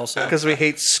skirt also. Because we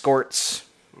hate skorts.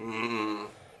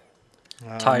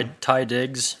 Ty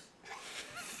Diggs.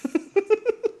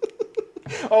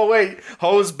 Oh, wait.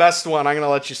 Ho's best one. I'm going to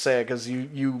let you say it because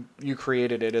you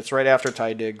created it. It's right after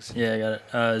Ty Diggs. Yeah, I got it.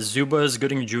 Zubaz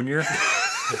Gooding Jr.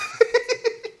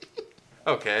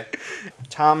 Okay.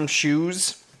 Tom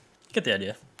Shoes. Get the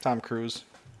idea. Tom Cruise.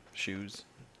 Shoes.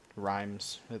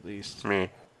 Rhymes, at least. Me.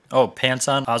 Oh, Pants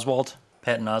On Oswald.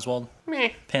 Patton Oswald.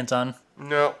 Me. Pants On.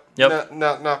 No. Yep.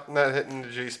 Not hitting the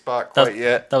G spot That, quite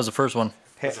yet. that was the first one.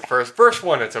 That's the first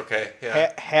one. It's okay.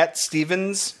 Yeah. Hat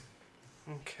Stevens.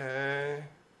 Okay.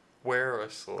 Wear a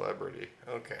celebrity.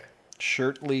 Okay.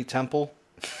 Shirtley Temple.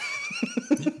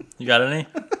 You got any?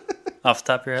 Off the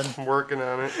top of your head? I'm working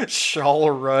on it. Shawl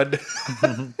Rudd.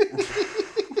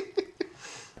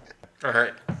 All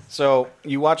right. So,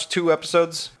 you watched 2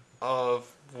 episodes?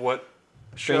 Of what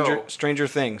show? Stranger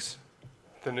Things.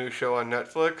 The new show on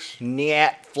Netflix?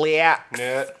 Netflix.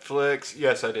 Netflix.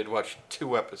 Yes, I did watch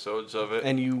 2 episodes of it.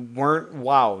 And you weren't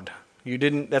wowed. You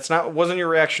didn't. Wasn't your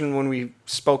reaction when we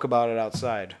spoke about it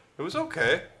outside. It was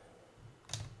okay.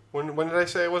 When did I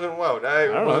say I wasn't wowed? I I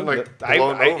don't wasn't know. like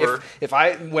blown over.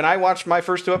 When I watched my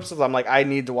first 2 episodes, I'm like, I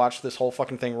need to watch this whole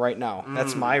fucking thing right now.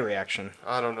 That's my reaction.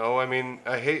 I don't know. I mean,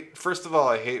 first of all,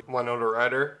 I hate Winona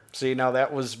Ryder. See, now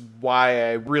that was why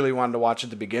I really wanted to watch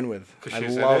it to begin with. 'Cause I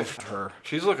she's in love it. her.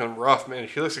 She's looking rough, man.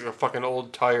 She looks like a fucking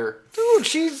old tire. Dude,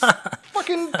 she's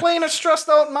fucking playing a stressed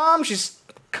out mom.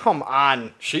 Come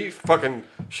on. She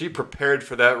prepared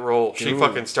for that role. She Dude.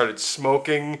 fucking started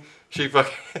smoking. She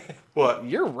fucking, what?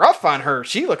 You're rough on her.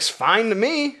 She looks fine to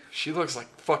me. She looks like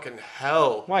fucking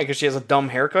hell. Why? Because she has a dumb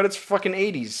haircut? It's fucking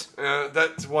 80s.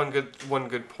 That's one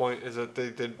good point is that they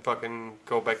did fucking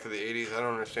go back to the 80s. I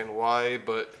don't understand why,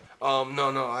 but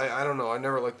no, I don't know. I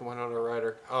never liked the Winona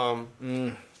Ryder.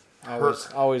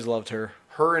 Always loved her.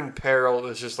 Her in Peril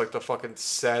is just like the fucking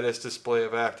saddest display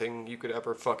of acting you could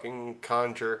ever fucking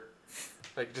conjure.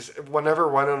 Like just whenever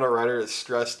Winona Ryder is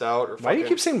stressed out or fucking, Why do you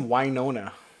keep saying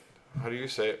Winona? how do you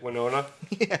say it? Winona?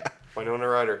 Yeah. Winona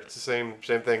Ryder. It's the same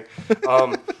thing.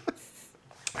 I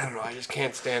don't know. I just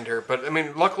can't stand her. But I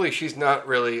mean, luckily she's not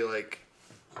really like.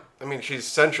 I mean, she's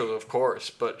central, of course,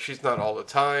 but she's not all the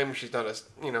time. She's not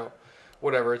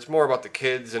whatever. It's more about the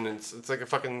kids, and it's like a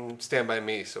fucking Stand By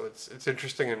Me. So it's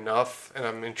interesting enough, and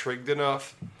I'm intrigued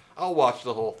enough. I'll watch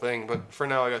the whole thing, but for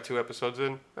now I got 2 episodes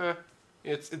in.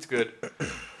 It's good.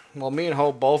 Well, me and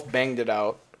Ho both banged it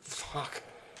out. Fuck.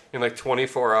 In like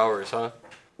 24 hours, huh?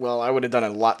 Well, I would have done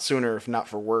it a lot sooner if not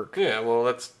for work. Yeah. Well,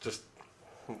 that's just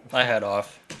I had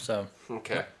off, so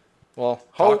okay. Well,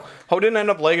 Ho didn't end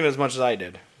up liking it as much as I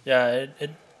did. yeah, it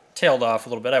tailed off a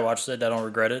little bit. I watched it. I don't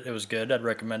regret it. It was good. I'd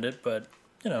recommend it, but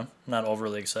not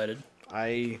overly excited.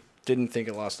 I didn't think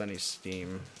it lost any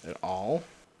steam at all.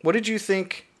 What did you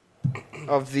think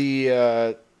of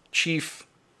the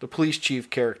police chief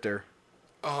character?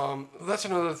 That's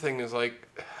another thing is like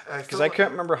Because I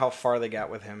can't remember how far they got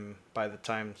with him by the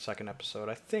time 2nd episode.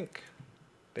 I think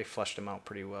they fleshed him out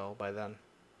pretty well by then.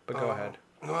 But go ahead.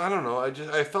 No, I don't know.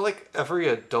 I felt like every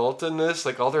adult in this,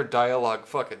 like all their dialogue,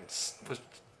 fucking was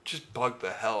just bugged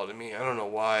the hell out of me. I don't know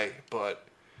why, but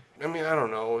I mean, I don't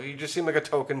know. You just seem like a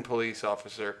token police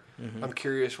officer. Mm-hmm. I'm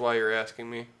curious why you're asking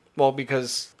me. Well,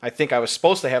 because I think I was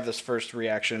supposed to have this first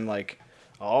reaction, like,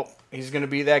 oh, he's going to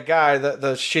be that guy,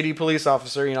 the shitty police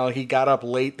officer. He got up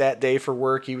late that day for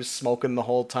work. He was smoking the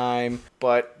whole time.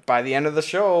 But by the end of the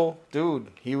show, dude,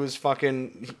 he was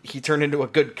he turned into a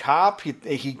good cop.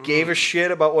 He gave a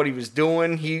shit about what he was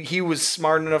doing. He was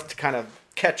smart enough to kind of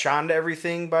catch on to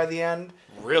everything by the end.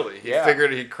 Really? He Yeah.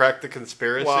 figured he'd crack the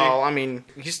conspiracy? Well, I mean,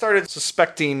 he started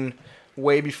suspecting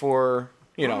way before,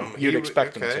 you'd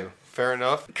expect him to. Fair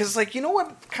enough. Because,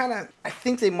 what kind of, I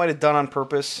think they might have done on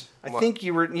purpose. I think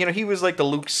he was like the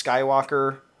Luke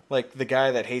Skywalker, like the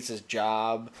guy that hates his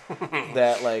job,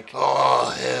 that like, Oh,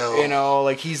 hell.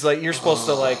 he's like, you're supposed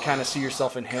to like kind of see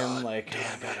yourself in him, like,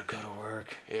 damn, I gotta go to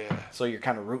work. Yeah. So you're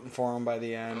kind of rooting for him by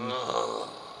the end.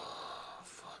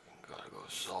 Fucking gotta go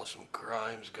solve some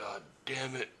crimes, god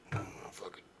damn it.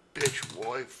 Fucking bitch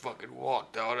wife fucking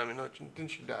walked out. I mean,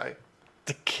 didn't she die?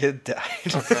 The kid died. I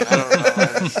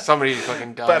don't know. Somebody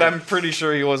fucking died. But I'm pretty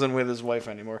sure he wasn't with his wife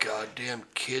anymore. Goddamn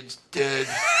kid's dead.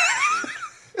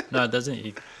 No, it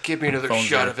doesn't. Give me another Phone's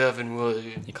shot her. of Evan, will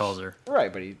you? He calls her.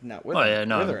 Right, but he's not with, Oh, yeah,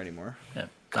 no. with her anymore. Yeah,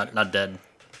 not dead.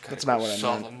 That's not what I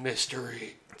Solve meant. a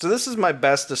mystery. So this is my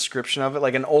best description of it,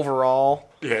 like an overall.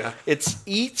 Yeah. It's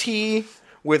E.T.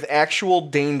 with actual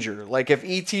danger. Like if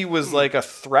E.T. was like a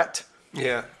threat.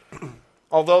 Yeah.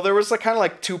 Although there was like kind of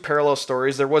like two parallel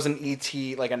stories. There was an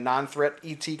E.T. like a non-threat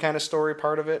E.T. kind of story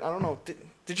part of it. I don't know.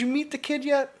 Did you meet the kid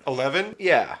yet? 11?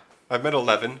 Yeah. I've met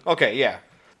 11. Okay, yeah.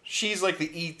 She's like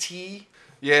the E.T.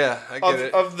 Yeah, I get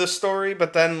it. of the story,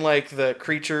 but then like the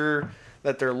creature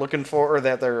that they're looking for or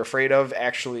that they're afraid of,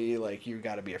 actually like you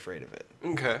got to be afraid of it.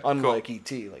 Okay. Unlike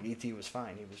E.T. Like E.T. was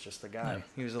fine. He was just a guy. Yeah.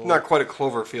 He was a Cool. little... Not quite a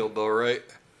Cloverfield, though, right?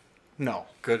 No.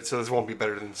 Good, so this won't be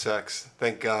better than sex.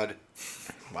 Thank God.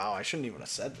 Wow, I shouldn't even have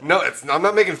said that. No, I'm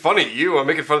not making fun of you. I'm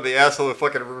making fun of the asshole who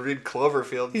fucking reviewed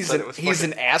Cloverfield. and He's said an, it was he's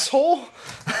fucking, an asshole?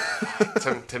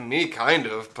 to me, kind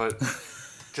of, but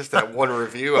just that one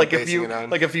review Like I'm if basing you it on.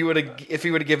 like if you would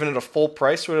have given it a full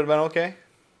price, would it have been okay?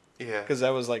 yeah. Because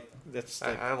that was like that's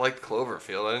like, I liked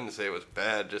Cloverfield. I didn't say it was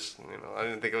bad. Just, I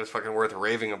didn't think it was fucking worth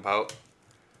raving about.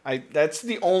 that's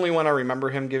the only one I remember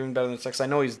him giving better than sex. I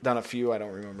know he's done a few. I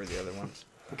don't remember the other ones.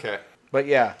 Okay. But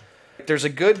yeah, there's a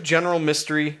good general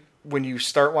mystery when you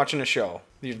start watching a show.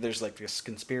 There's like this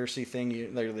conspiracy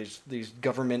thing. There's these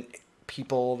government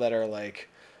people that are like,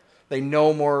 they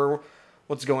know more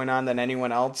what's going on than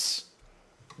anyone else,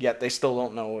 yet they still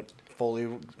don't know fully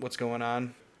what's going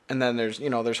on. And then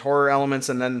there's horror elements,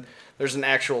 and then there's an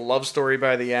actual love story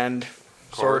by the end,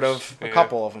 sort of. Yeah. A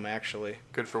couple of them actually.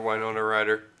 Good for Winona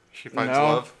Ryder. She finds no,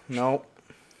 love. nope,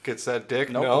 Gets that dick.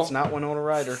 nope. No. It's not Winona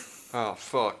Ryder. Oh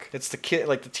fuck. It's the kid,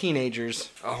 like the teenagers.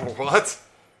 Oh what?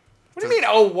 What do you mean?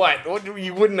 Oh, what?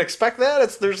 You wouldn't expect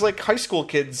that? There's like high school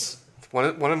kids.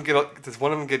 Does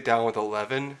one of them get down with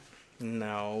 11?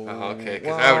 No. Oh, okay,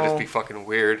 because that would just be fucking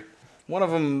weird. One of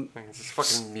them Like, it's just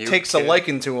fucking mute takes kid. a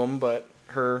liking to him, but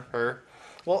her. Her.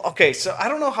 Well, okay, so I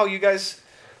don't know how you guys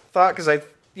thought, because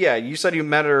you said you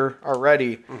met her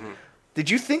already. Mm-hmm. Did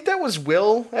you think that was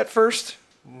Will at first?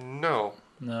 No.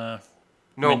 Nah.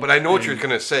 No, but I know what you're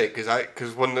gonna say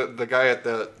because when the guy at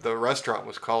the restaurant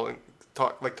was talking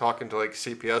to like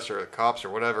CPS or the cops or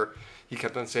whatever, he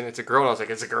kept on saying it's a girl, and I was like,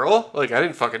 it's a girl? Like I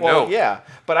didn't fucking Well, know. yeah,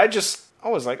 but I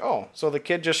was like, oh, so the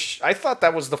kid I thought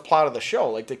that was the plot of the show.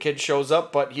 Like the kid shows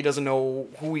up, but he doesn't know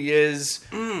who he is.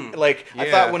 I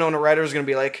yeah. thought Winona Ryder was gonna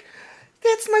be like,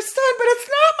 that's my son, but it's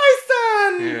not my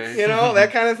son. Yeah. You know,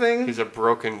 that kind of thing. He's a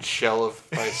broken shell of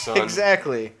my son.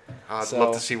 Exactly. I'd So-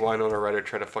 love to see Winona Ryder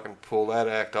try to fucking pull that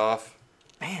act off.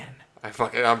 Man.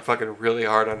 I'm fucking really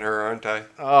hard on her, aren't I?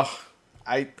 Oh,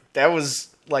 that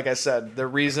was, like I said, the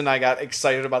reason I got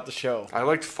excited about the show. I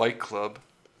liked Fight Club.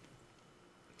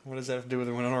 What does that have to do with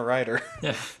Winona Ryder?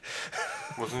 Yeah.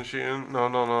 Wasn't she in? No.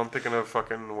 I'm thinking of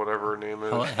fucking whatever her name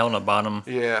is. Helena Bonham.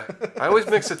 Yeah, I always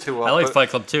mix the two up. I like but Fight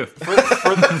Club too. for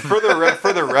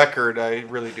the record, I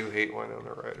really do hate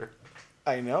Winona Ryder.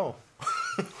 I know.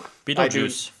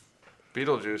 Beetlejuice.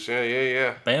 Beetlejuice,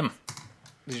 yeah. Bam.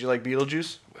 Did you like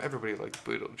Beetlejuice? Everybody likes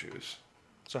Beetlejuice.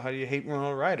 So how do you hate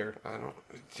Winona Ryder?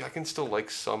 I can still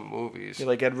like some movies. You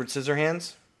like Edward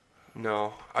Scissorhands?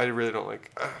 No, I really don't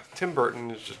like. Tim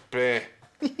Burton is just meh.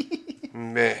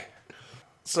 Meh.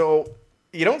 So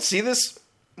you don't see this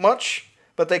much,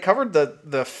 but they covered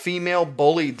the female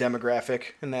bully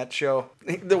demographic in that show.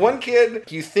 The one kid,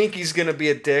 you think he's gonna be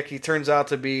a dick. He turns out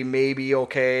to be maybe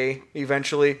okay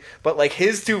eventually, but like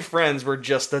his two friends were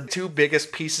just the two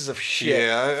biggest pieces of shit.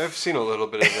 Yeah, I've seen a little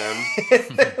bit of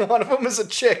them. One of them is a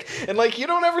chick, and like you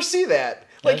don't ever see that.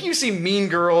 Like you see Mean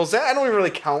Girls. I don't even really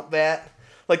count that.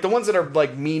 Like the ones that are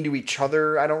like mean to each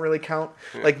other, I don't really count.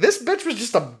 Yeah. Like this bitch was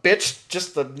just a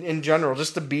bitch, in general,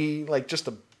 just to be like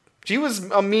she was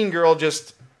a mean girl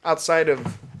just outside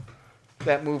of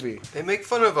that movie. They make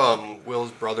fun of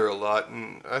Will's brother a lot,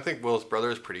 and I think Will's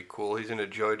brother is pretty cool. He's in a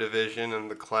Joy Division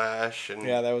and The Clash, and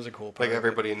yeah, that was a cool part. Like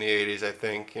everybody in the '80s, I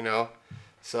think,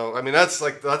 So I mean, that's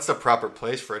the proper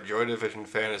place for a Joy Division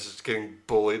fan is just getting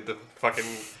bullied the fucking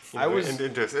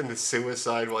into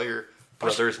suicide while your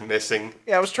brother's missing.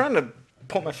 Yeah, I was trying to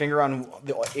put my finger on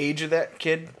the age of that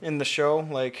kid in the show.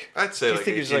 Like I'd say like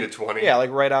 18 to 20. Yeah,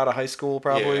 like right out of high school,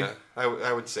 probably. Yeah,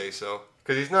 I would say so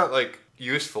because he's not like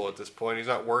useful at this point. He's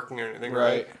not working or anything,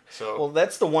 right? So well,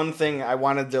 that's the one thing I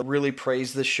wanted to really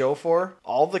praise this show for.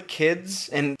 All the kids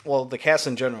and the cast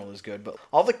in general is good, but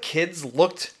all the kids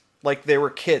looked like they were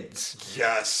kids.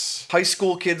 Yes. High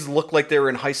school kids look like they were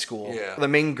in high school. Yeah. The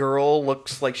main girl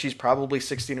looks like she's probably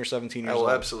 16 or 17 years I will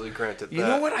old. absolutely grant it You that.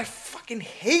 know what? I fucking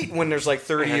hate when there's like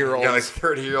 30 Yeah, year olds like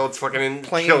 30-year-olds fucking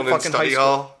playing killing in fucking high study school.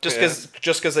 hall.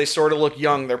 Just because they sort of look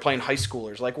young, they're playing high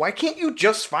schoolers. Like, why can't you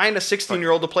just find a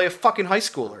 16-year-old to play a fucking high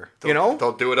schooler? You know?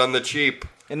 They'll do it on the cheap.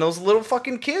 And those little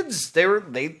fucking kids, they were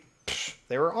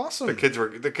awesome. The kids were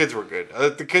good. The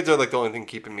kids are like the only thing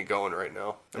keeping me going right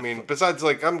now. I mean, besides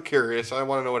like I'm curious. I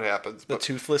want to know what happens. The But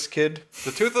toothless kid.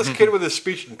 the toothless kid with his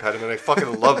speech impediment, I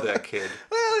fucking love that kid.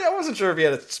 Well, I wasn't sure if he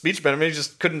had a speech impediment. He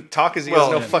just couldn't talk because he has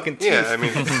no fucking teeth. Yeah, I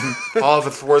mean, all of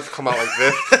its words come out like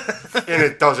this, and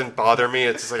it doesn't bother me.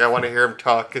 It's just like I want to hear him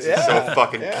talk because he's so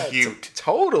fucking cute.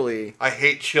 Totally. I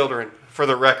hate children. For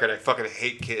the record, I fucking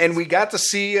hate kids. And we got to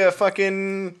see a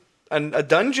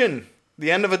dungeon.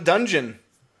 The end of a dungeon.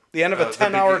 The end of a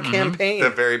 10-hour campaign. the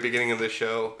very beginning of the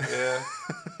show. Yeah.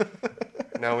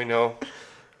 Now we know.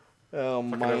 Oh,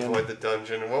 Fucking man. avoid the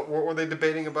dungeon. What were they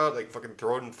debating about? Like fucking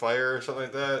throw it in fire or something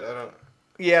like that? I don't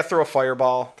Yeah, throw a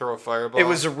fireball. throw a fireball. It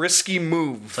was a risky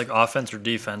move. It's like offense or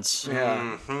defense.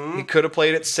 Yeah. He could have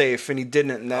played it safe, and he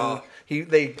didn't. And then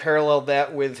they paralleled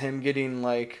that with him getting,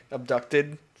 like,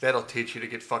 abducted. That'll teach you to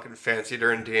get fucking fancy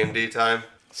during D&D time.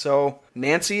 So,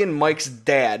 Nancy and Mike's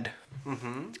dad.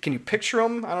 Mm-hmm. Can you picture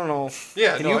him? I don't know.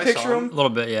 Yeah, Can no, you I picture saw him? A little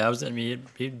bit, yeah.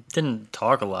 He didn't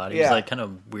talk a lot. He was Yeah. like kind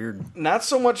of weird. Not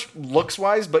so much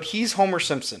looks-wise, but he's Homer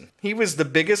Simpson. He was the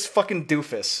biggest fucking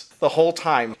doofus the whole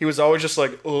time. He was always just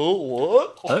like, oh,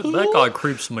 what? That guy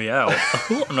creeps me out.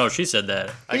 No, she said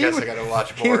that. I guess I gotta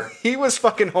watch more. He was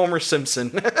fucking Homer Simpson.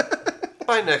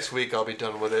 By next week, I'll be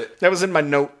done with it. That was in my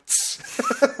notes.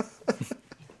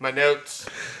 My notes.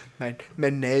 My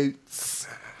notes.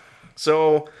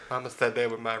 So, I almost said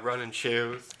that with my running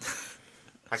shoes.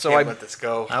 I So can't I- let this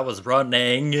go. I was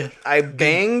running. I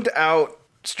banged out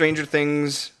Stranger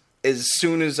Things as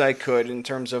soon as I could in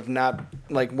terms of not,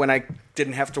 like, when I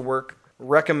didn't have to work.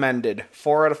 Recommended.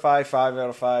 4 out of 5, 5 out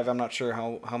of 5. I'm not sure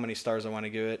how many stars I want to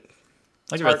give it.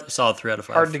 I give it a solid 3 out of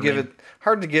 5. Hard to for give me. it.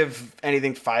 Hard to give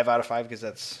anything 5 out of 5 because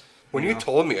that's. When you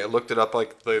told me, I looked it up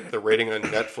like the rating on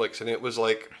Netflix, and it was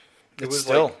like It's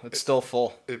still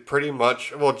full. it pretty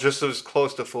much just as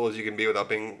close to full as you can be without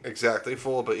being exactly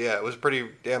full. But yeah, it was pretty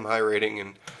damn high rating,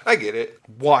 and I get it.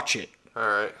 Watch it. All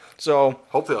right. So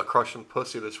Hopefully I'll crush some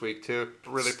pussy this week too.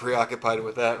 Really preoccupied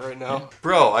with that right now.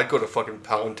 Bro, I'd go to fucking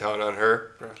Pound Town on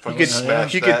her. Fucking you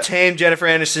smash could that. tame Jennifer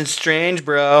Aniston Strange,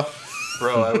 bro.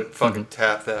 Bro, I would fucking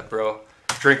tap that, bro.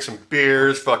 Drink some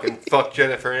beers, fucking fuck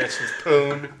Jennifer Aniston's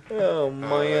poon. Oh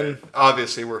man. Right.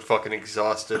 Obviously, we're fucking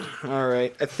exhausted. All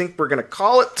right. I think we're gonna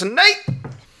call it tonight.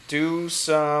 Do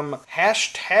some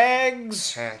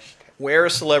hashtags. Wear a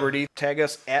celebrity. Tag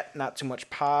us at Not Too Much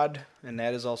Pod, and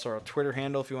that is also our Twitter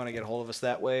handle if you want to get a hold of us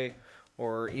that way,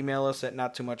 or email us at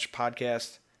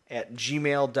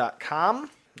nottoomuchpodcast@gmail.com.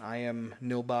 I am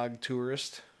Nilbog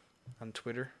Tourist on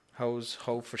Twitter. Ho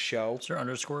for show. Is there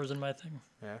underscores in my thing?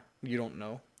 Yeah, you don't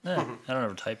know. I don't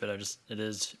ever type it. It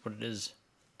is what it is.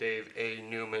 Dave A.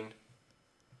 Newman.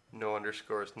 No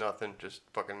underscores, nothing. Just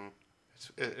fucking.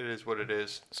 It is what it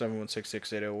is.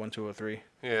 716-680-1203.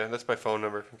 Yeah, that's my phone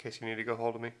number in case you need to get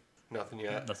hold of me. Nothing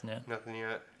yet. Nothing yet. Nothing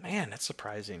yet. Man, that's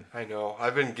surprising. I know.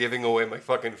 I've been giving away my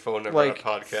fucking phone number Like-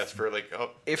 on a podcast for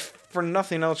If for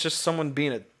nothing else, just someone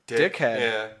being a dickhead.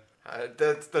 Yeah.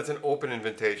 That's an open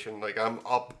invitation. Like, I'm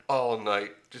up all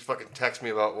night. Just fucking text me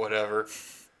about whatever.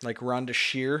 Like Rhonda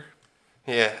Shear.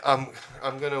 Yeah, I'm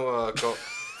gonna go.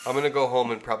 I'm gonna go home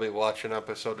and probably watch an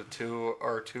episode of two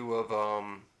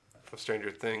of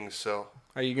Stranger Things. So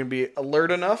Are you gonna be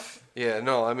alert enough? yeah,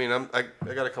 no, I mean I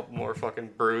got a couple more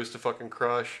fucking brews to fucking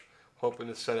crush. Hoping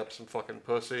to set up some fucking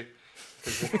pussy.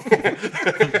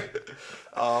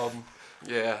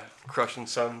 Yeah, crushing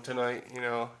some tonight. You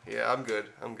know. Yeah, I'm good.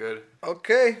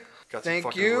 Okay. Got some Thank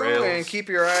fucking you, rails. and keep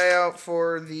your eye out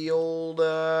for the old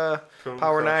Coon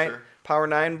Power Crusher.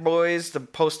 Nine boys to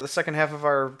post the second half of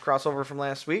our crossover from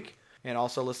last week, and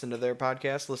also listen to their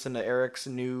podcast. Listen to Eric's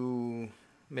new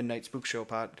Midnight Spook Show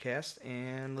podcast,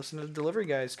 and listen to the Delivery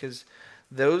Guys because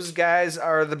those guys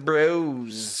are the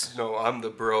bros. No, I'm the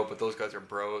bro, but those guys are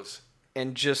bros.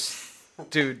 And just,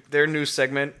 dude, their new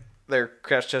segment, their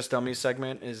Crash Test Dummies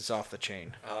segment, is off the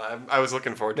chain. I was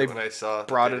looking forward to They it when I saw that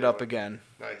Brought they it did up one. again,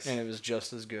 Nice. and it was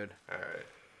just as good. All right,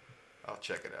 I'll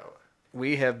check it out.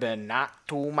 We have been Not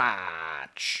Too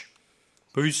Much.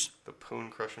 Peace. The Poon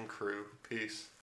Crushing Crew. Peace.